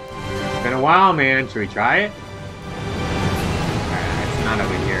 It's been a while, man. Should we try it? Alright, it's not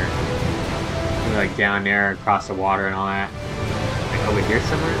over here. Maybe like down there, across the water and all that. Like over here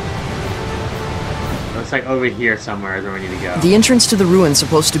somewhere? Looks like over here somewhere is where we need to go. The entrance to the ruin's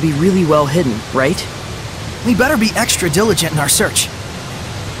supposed to be really well hidden, right? We better be extra diligent in our search.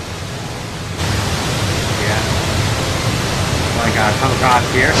 I gotta come across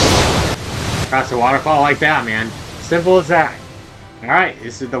here. Across the waterfall like that, man. Simple as that. Alright,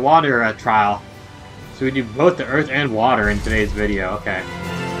 this is the water trial. So we do both the earth and water in today's video. Okay.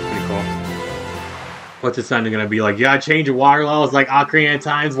 Pretty cool. What's this time gonna be like? You gotta change your water levels like Ocarina of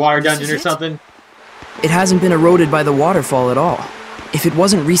Time's water dungeon or something? It hasn't been eroded by the waterfall at all. If it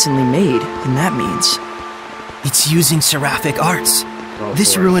wasn't recently made, then that means... It's using seraphic arts.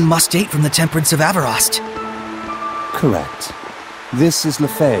 This ruin must date from the Temperance of Avarost. Correct. This is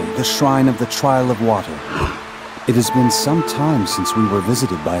Lefay, the Shrine of the Trial of Water. It has been some time since we were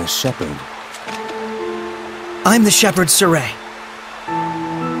visited by a shepherd. I'm the shepherd Saray.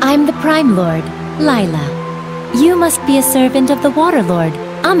 I'm the Prime Lord, Lila. You must be a servant of the Water Lord,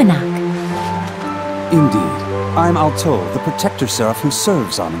 Amanak. Indeed. I'm Alto, the Protector Seraph who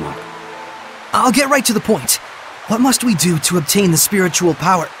serves Amanak. I'll get right to the point. What must we do to obtain the spiritual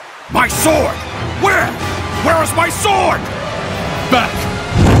power? My sword! Where? Where is my sword? Back!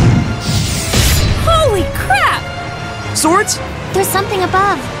 Holy crap! Swords? There's something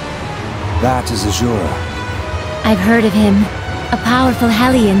above. That is Azura. I've heard of him. A powerful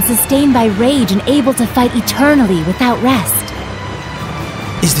Hellion sustained by rage and able to fight eternally without rest.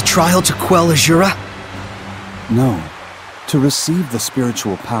 Is the trial to quell Azura? No. To receive the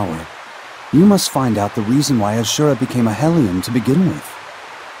spiritual power, you must find out the reason why Azura became a Hellion to begin with.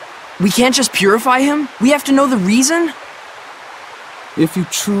 We can't just purify him? We have to know the reason? If you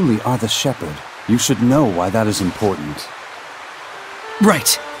truly are the shepherd, you should know why that is important.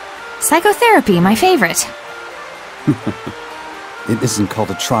 Right. Psychotherapy, my favorite. It isn't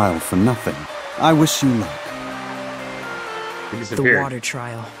called a trial for nothing. I wish you luck. The water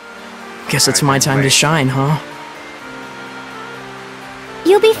trial. Guess it's my time to shine, huh?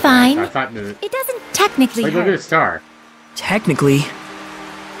 You'll be fine. I thought It doesn't technically look at the star. Technically.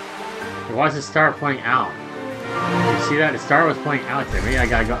 Why is the star pointing out? You see that? The star was pointing out there. Maybe I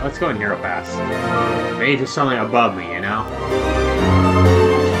gotta go. Let's go in Hero Pass. Maybe just something above me, you know?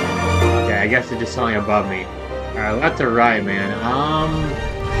 Okay, I guess it's just something above me. Alright, left or right, man?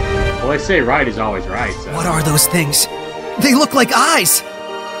 Well, they say right is always right, so. What are those things? They look like eyes!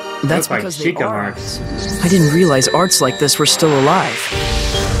 That's like because they Chica are. marks. I didn't realize arts like this were still alive.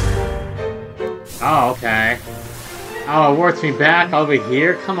 Oh, okay. Oh, it works me back over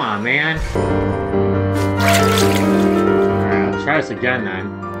here? Come on, man. Alright, I'll try this again then.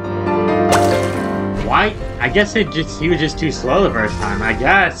 Why? I guess he was just too slow the first time, I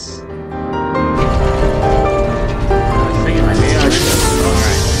guess.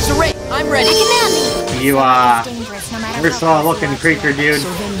 Saray, I'm ready. You, we're slow looking creature, dude. So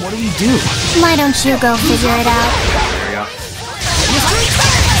then what do we do? Why don't you go figure it out? There we go.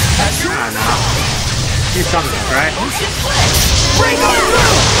 I don't know. Do something, right? Break on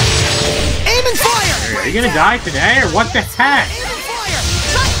through! Aim and fire! Are you gonna die today, or what the heck?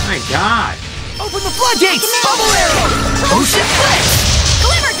 Oh my god. Open the floodgates! Bubble arrow! Ocean flip!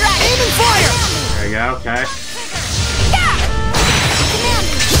 Glimmer dragon! Aim and fire! There you go, okay.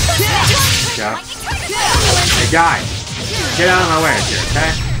 Go. Hey, guys. Get out of my way here,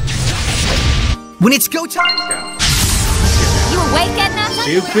 okay? When it's go time! Let's go. You awake at night?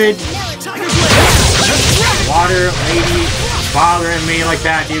 Stupid water lady bothering me like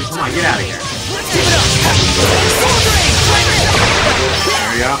that, dude. Come on, get out of here. There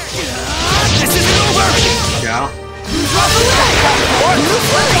we go. This isn't over! Go.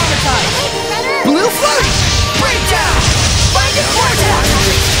 Blue float! Breakdown! Find the vortex!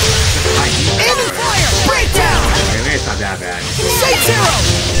 Aim and fire! Breakdown! Okay, maybe it's not that bad. Say zero!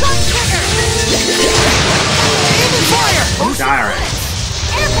 Aim and fire! Die already.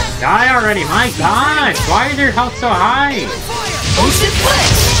 Die already, my god! Why is your health so high? Ocean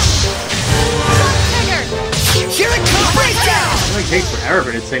blitz! Here it comes! Breakdown! It only takes forever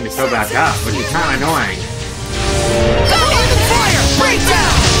for this thing to fill back up, which is kind of annoying. Aim and fire!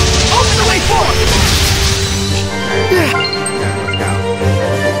 Breakdown! Open the way forward! Let's go.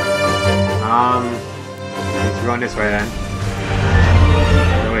 Let's run this way then.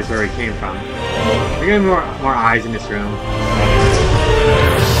 Otherwise, where we came from. We're getting more eyes in this room.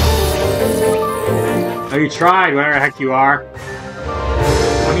 Oh, you tried, whatever the heck you are.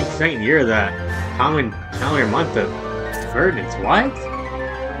 22nd year of the common calendar month of burdens. What?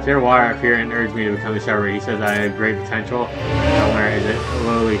 There water up here and urged me to become a shepherd. He says I have great potential. Nowhere is it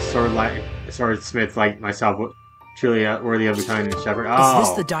lowly swordsmith like myself truly worthy of becoming a shepherd. Oh, is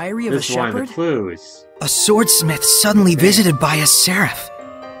this the diary of a shepherd? This is one of the clues. A swordsmith suddenly visited by a seraph.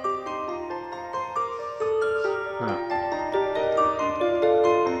 Huh.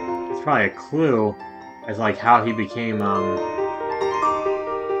 It's probably a clue as like how he became,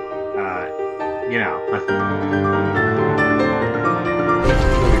 you know.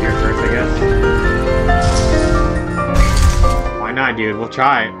 Over here first, I guess. Why not, dude? We'll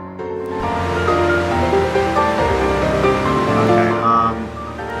try it. Okay,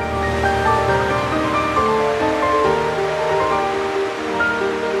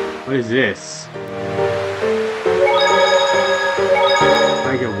 what is this?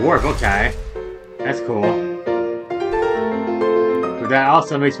 I can warp, okay. That's cool. But that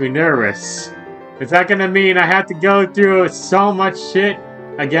also makes me nervous. Is that gonna mean I have to go through so much shit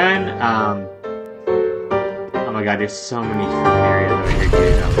again? Oh my god, there's so many areas over here,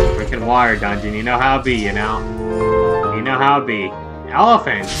 dude. Freaking water dungeon, you know how it be, you know? You know how it be.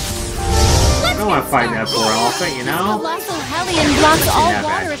 Elephants! I don't want to fight that poor elephant, you know? Colossal Hellion blocks all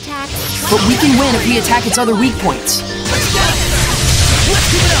water attacks. But we can win if we attack its other weak points.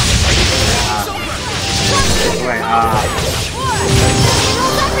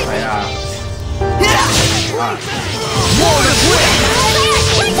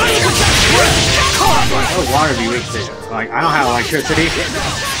 Oh, water be weak to, like, I don't have electricity.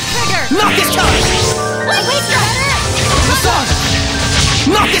 Knock this time!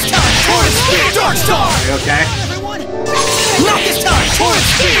 Knock this time! Towards speed, Dark Star! Are you okay? Knock this time! Towards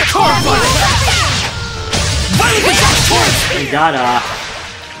speed, Carbon! Thank God,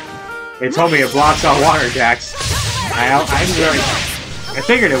 it told me it blocks all water attacks. I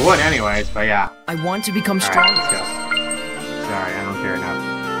figured it would anyways, but yeah. I want to become Alright, strong. let's go. Sorry, I don't care enough.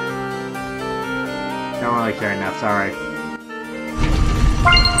 Don't really care enough, sorry. I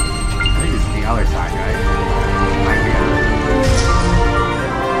think it's the other side, right? Might be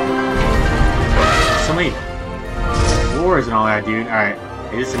so many wars and all that, dude. Alright,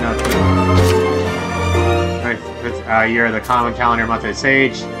 this is another thing. Year of the common calendar month of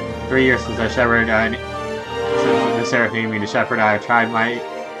Sage. 3 years since I shepherded, since the Seraph named me the shepherd, I have tried my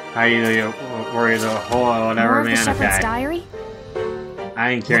worry the whole whatever, More of man. the Shepherd's Okay. Diary? I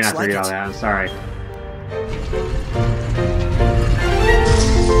didn't care enough to read all that, I'm sorry.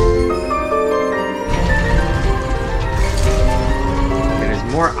 Okay, there's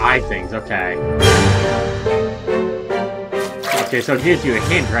more eye things, okay. Okay, so it gives you a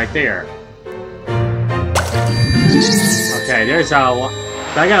hint right there. Okay, there's a...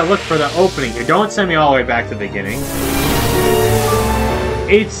 I gotta look for the opening here. Don't send me all the way back to the beginning.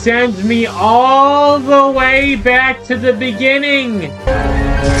 It sends me all the way back to the beginning!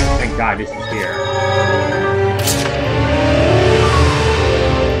 Thank God this is here.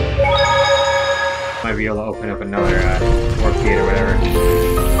 Might be able to open up another warp gate or whatever.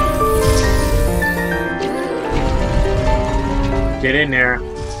 Get in there.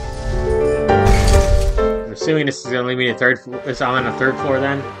 I'm assuming this is gonna lead me to third floor. So I'm on the third floor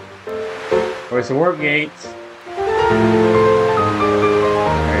then? Where's the warp gate?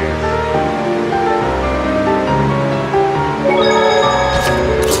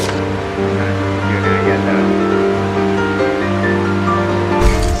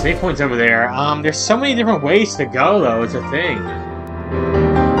 Save point's over there. There's so many different ways to go, though. It's a thing.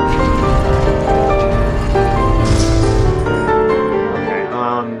 Okay, so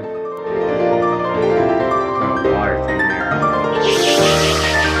water thing there.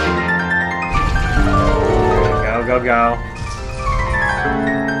 Go, go, go.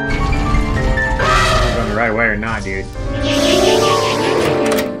 I'm going the right way or not, dude. Alright,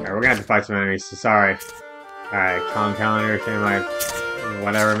 we're gonna have to fight some enemies, so sorry. Alright, calm calendar, same like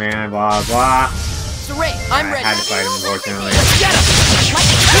whatever, man, blah, blah. Saray, I'm ready. I had to fight him, unfortunately.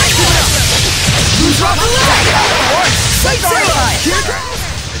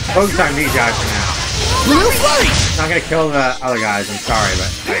 Focus on these guys for now. It's not gonna kill the other guys, I'm sorry, but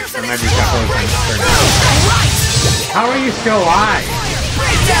like, I might be focused on certain guys. How are you still alive? I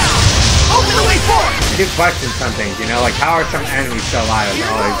do question some things, you know, like how are some enemies still alive with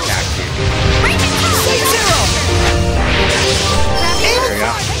all these attacks you? There we go.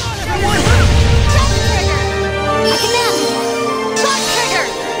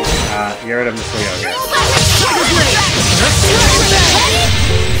 Get rid of Miss Leo here.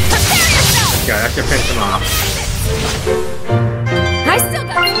 Okay, that should finish him off. I still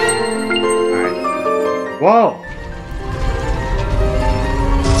got it. Alright. Whoa!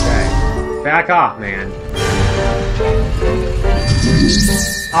 Okay. Back off, man.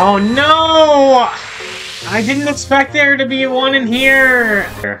 Oh no! I didn't expect there to be one in here!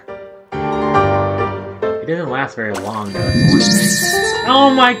 It doesn't last very long, though, that's one thing.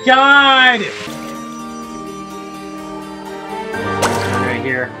 Oh my god! Right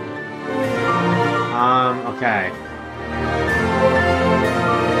here. Okay.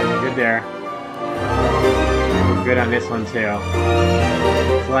 Good there. We're good on this one, too.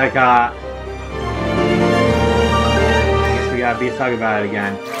 It's like, I guess we gotta be a thug about it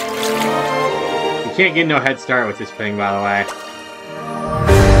again. You can't get no head start with this thing, by the way.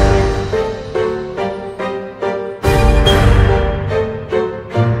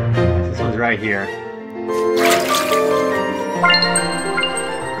 right here.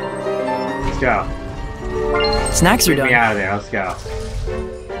 Let's go. Snacks are Get done. me out of there. Let's go.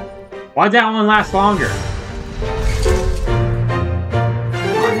 Why'd that one last longer?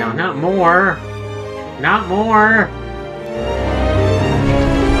 Oh, no, not more. Not more.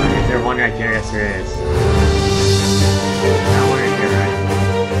 Is there one right there? Yes, there is. Not one right there,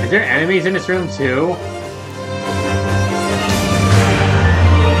 right? Is there enemies in this room, too?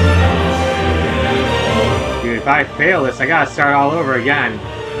 Dude, if I fail this, I gotta start all over again.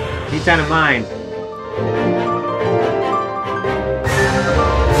 Keep that in mind.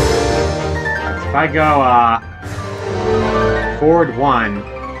 If I go, forward 1.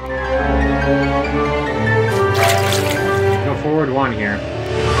 Go forward 1 here.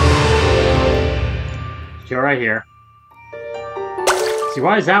 Go right here. See,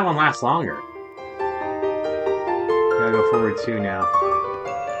 why does that one last longer? Gotta go forward 2 now.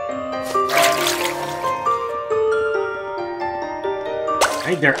 I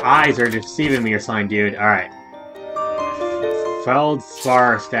think their eyes are deceiving me or something, dude. Alright.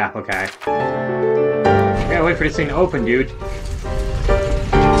 Feldspar staff, okay. Gotta wait for this thing to open, dude.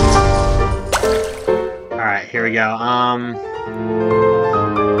 Alright, here we go.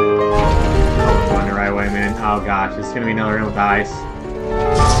 Going the right way, man. Oh gosh, it's gonna be another room with eyes.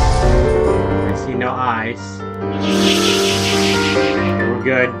 I see no eyes. We're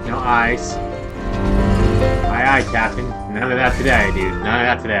good, no eyes. Aye, aye, Captain. None of that today, dude. None of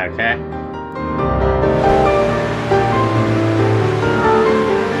that today, okay?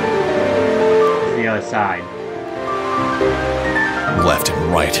 To the other side. Left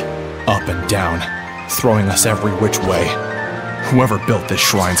and right, up and down, throwing us every which way. Whoever built this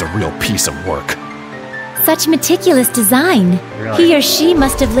shrine's a real piece of work. Such meticulous design. Really? He or she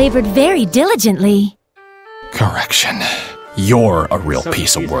must have labored very diligently. Correction. You're a real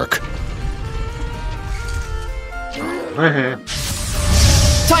piece of work. Time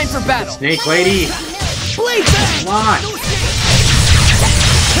for battle! Snake lady! Blade Come on!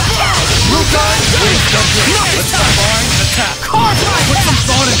 Let's combine and attack! Put some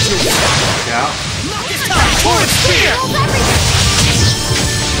thought into it! Yeah. Torrid spear!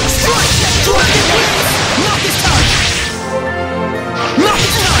 Strike! Not this time! Not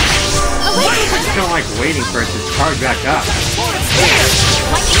this time! I just don't like waiting for it to charge back up.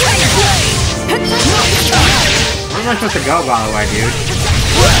 Where am I supposed to go, by the way, dude?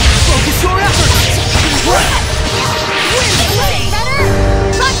 Focus your efforts!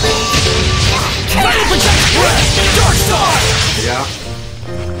 Mighty project! Dark Star! Yeah.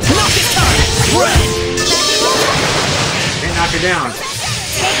 Not this time! Can't knock her down.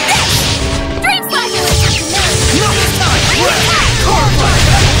 Dream Slash! Not this time! Carbide!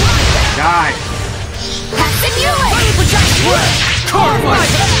 Die! Mighty project! Carbide!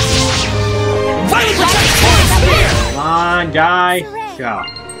 Mighty project! Spear! Come on, die! Go.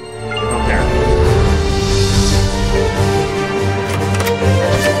 Up there.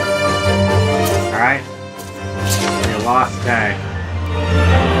 Alright. You lost tag.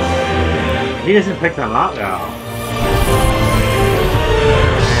 He doesn't pick them up, though.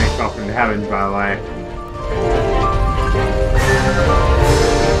 And it fell from the heavens, by the way.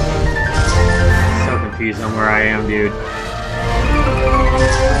 So confused on where I am, dude.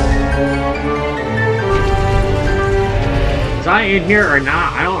 Was I in here or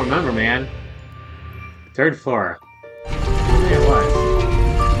not? I don't remember, man. 3rd floor. Maybe it was.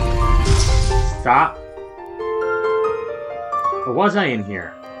 Stop. Or was I in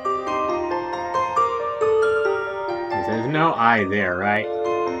here? There's no eye there, right?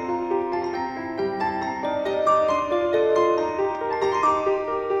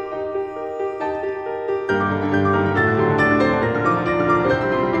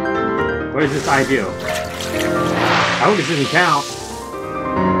 What does this eye do? I hope this doesn't count.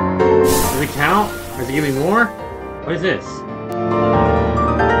 Does it count? Does it give me more? What is this?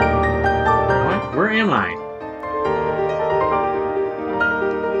 What? Where am I?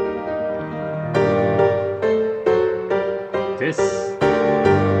 This...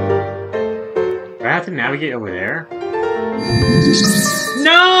 Do I have to navigate over there?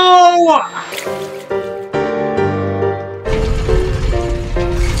 No!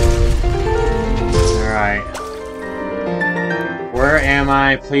 Alright. Where am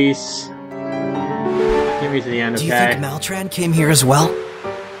I, please? Get me to the end, okay? Do you think Maltran came here as well?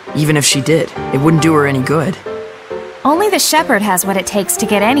 Even if she did, it wouldn't do her any good. Only the shepherd has what it takes to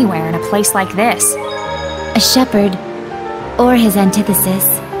get anywhere in a place like this. A shepherd, or his antithesis.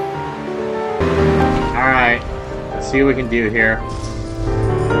 Alright. Let's see what we can do here.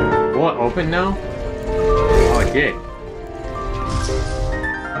 Will it open now? Oh, it did.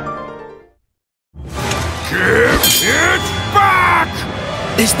 It's back!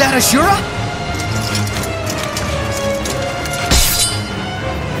 Is that Ashura?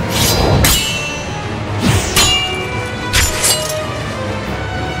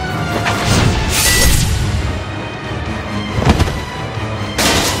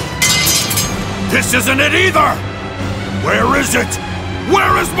 This isn't it either! Where is it?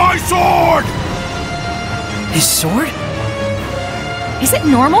 Where is my sword? His sword? Is it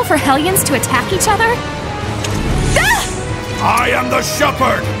normal for Hellions to attack each other? I am the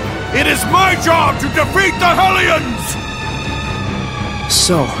Shepherd! It is my job to defeat the Hellions!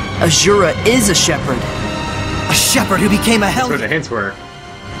 So, Ashura is a shepherd. A shepherd who became a Hellion. That's where the hints were.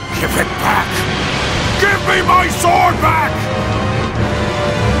 Give it back! Give me my sword back!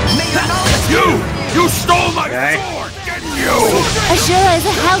 You stole my sword, didn't you? Ashura is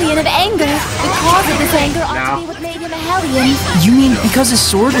a Hellion of anger. The cause of this anger ought to be what made him a Hellion. You mean because his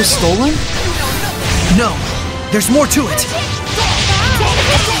sword was stolen? No, there's more to it.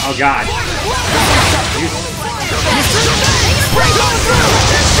 Oh God.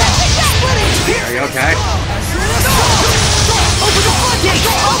 Are you okay?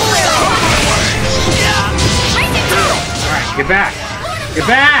 Alright, get back. Get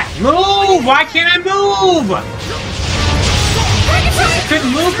back! Move! Why can't I move? I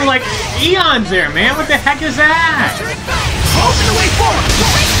couldn't move for like eons there, man. What the heck is that? Open the way forward!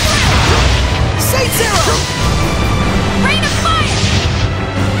 Saint Zero! Rain of fire!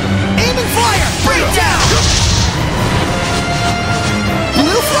 Aim and fire! Break down!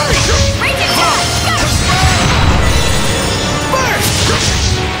 Blue flurry! Break it down! Burst!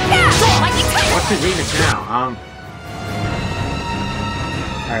 Yeah! Like you could! What's his weakness now?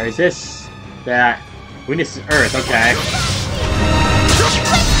 Alright, is this that weakness is Earth? Okay.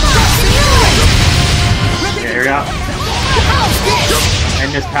 Yeah, here we go. And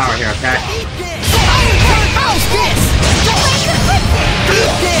this power here, okay?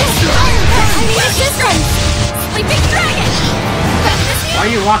 Sleeping dragon! Why are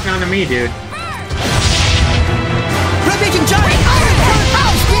you walking onto me, dude? Ravaging giant!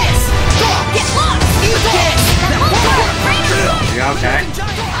 Get lost! Are you okay?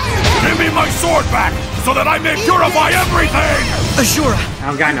 Give me my sword back, so that I may purify everything! Ashura!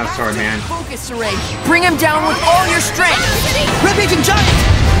 I don't got no sword, man. Focus array. Bring him down with all your strength. Ravaging giant!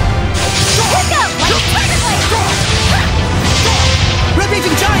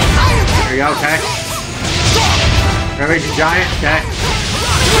 Ravaging giant! Are you okay? Ravaging giant, okay.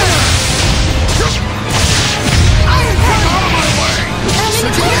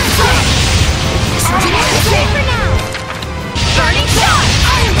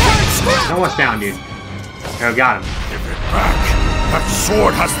 Almost down, dude. Oh, got him. Give it back. That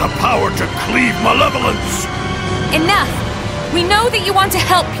sword has the power to cleave malevolence. Enough! We know that you want to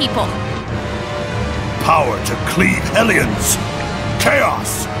help people. Power to cleave Hellions,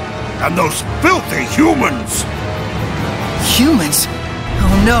 chaos, and those filthy humans. Humans?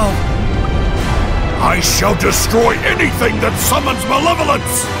 Oh no. I shall destroy anything that summons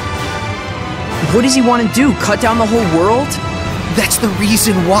malevolence. What does he want to do? Cut down the whole world? That's the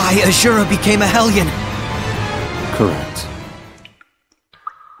reason why Ashura became a Hellion. Correct.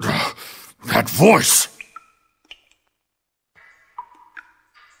 That voice!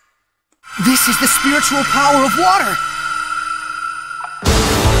 This is the spiritual power of water!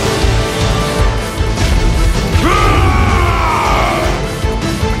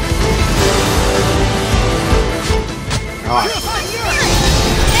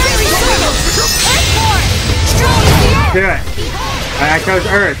 Do it. I chose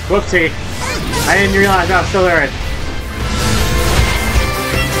Earth. Whoopsie. I didn't realize I was still Earth.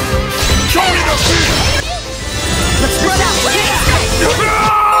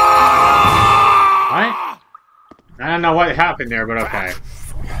 What? I don't know what happened there, but okay.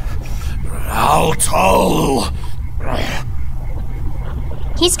 Alto!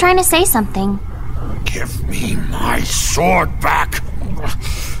 He's trying to say something. Give me my sword back!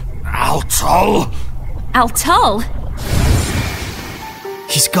 Alto! Altul?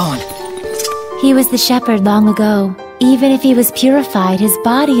 He's gone. He was the shepherd long ago. Even if he was purified, his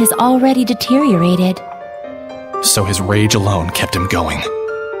body has already deteriorated. So his rage alone kept him going.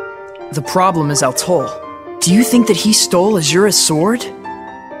 The problem is Altul. Do you think that he stole Ashura's sword?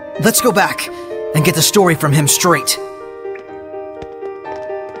 Let's go back and get the story from him straight.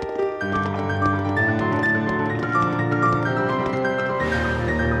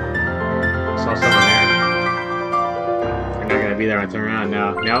 Saw someone there. They're not gonna be there when I turn around.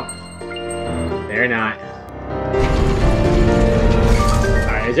 No. Nope. They're not.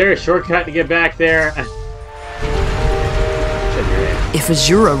 Alright, is there a shortcut to get back there? If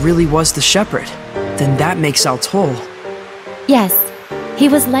Ashura really was the shepherd, Then that makes Al toll. Yes, he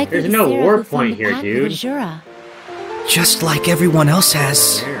was likely There's the no Seraph war who formed point the here, pact dude. with Azura. Just like everyone else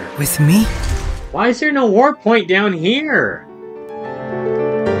has with me. Why is there no war point down here?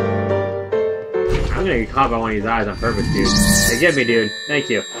 I'm gonna get caught by one of these eyes on purpose, dude. Hey, get me, dude. Thank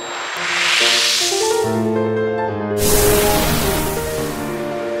you.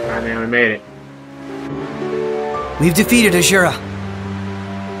 Alright, man, we made it. We've defeated Azura.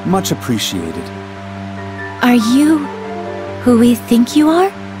 Much appreciated. Are you who we think you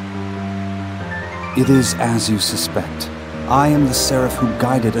are? It is as you suspect. I am the Seraph who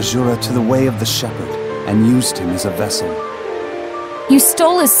guided Azura to the way of the Shepherd, and used him as a vessel. You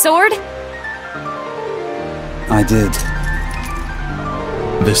stole his sword? I did.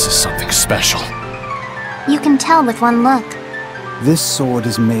 This is something special. You can tell with one look. This sword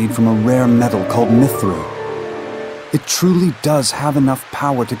is made from a rare metal called mithril. It truly does have enough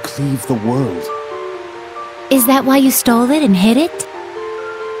power to cleave the world. Is that why you stole it and hid it?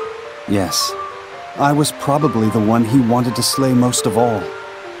 Yes. I was probably the one he wanted to slay most of all.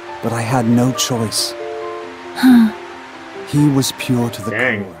 But I had no choice. Huh. He was pure to the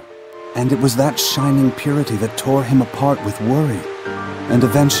core. And it was that shining purity that tore him apart with worry. And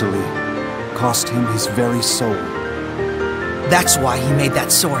eventually, cost him his very soul. That's why he made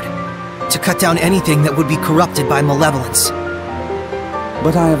that sword. To cut down anything that would be corrupted by malevolence.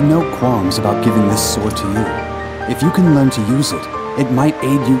 But I have no qualms about giving this sword to you. If you can learn to use it, it might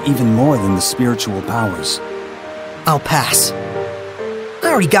aid you even more than the spiritual powers. I'll pass. I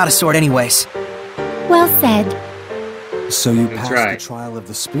already got a sword anyways. Well said. So you passed the trial of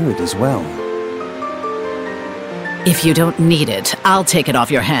the spirit as well. If you don't need it, I'll take it off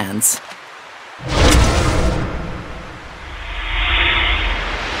your hands.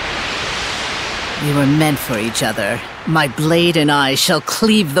 We were meant for each other. My blade and I shall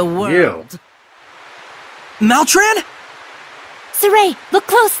cleave the world. Maltran? Saray, look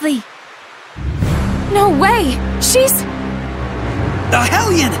closely! No way! She's... A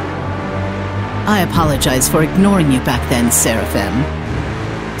Hellion! I apologize for ignoring you back then, Seraphim.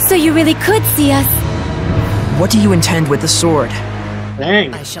 So you really could see us? What do you intend with the sword?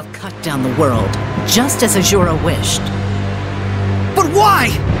 Dang. I shall cut down the world, just as Azura wished. But why?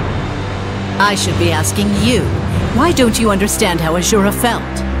 I should be asking you. Why don't you understand how Azura felt?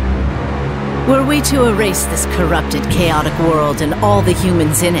 Were we to erase this corrupted, chaotic world and all the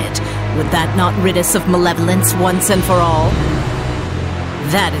humans in it, would that not rid us of malevolence once and for all?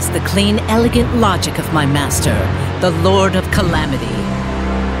 That is the clean, elegant logic of my master, the Lord of Calamity.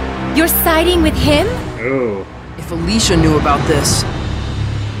 You're siding with him? Ooh. If Alisha knew about this...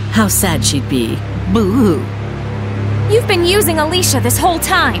 How sad she'd be. Boo-hoo. You've been using Alisha this whole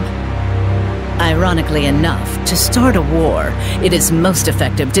time. Ironically enough, to start a war, it is most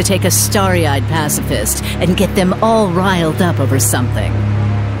effective to take a starry-eyed pacifist and get them all riled up over something.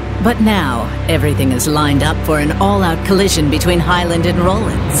 But now, everything is lined up for an all-out collision between Highland and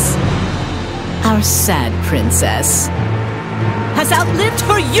Rollins. Our sad princess has outlived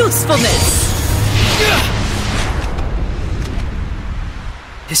her usefulness!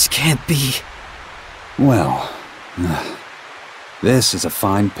 This can't be. Well, this is a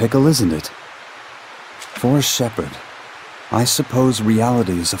fine pickle, isn't it? For a shepherd, I suppose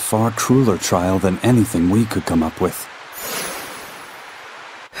reality is a far crueler trial than anything we could come up with.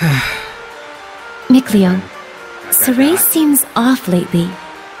 Mikleo, Saray seems off lately.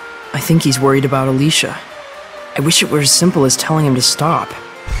 I think he's worried about Alisha. I wish it were as simple as telling him to stop.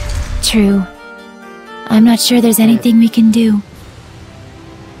 True. I'm not sure there's anything we can do.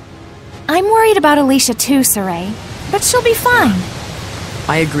 I'm worried about Alisha too, Saray. But she'll be fine.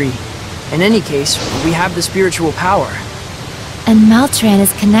 I agree. In any case, we have the spiritual power. And Maltran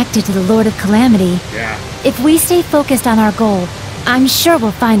is connected to the Lord of Calamity. Yeah. If we stay focused on our goal, I'm sure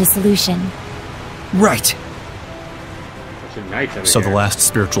we'll find a solution. Right. So the last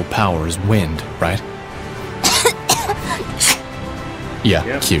spiritual power is wind, right? Yeah,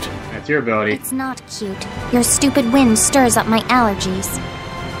 Yep. cute. That's your ability. It's not cute. Your stupid wind stirs up my allergies.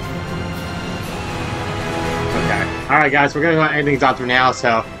 Okay. Alright guys, we're gonna end things off for now,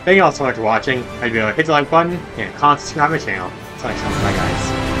 so thank you all so much for watching. I'd be able to hit the like button and constantly subscribe to my channel. Until next time, bye guys.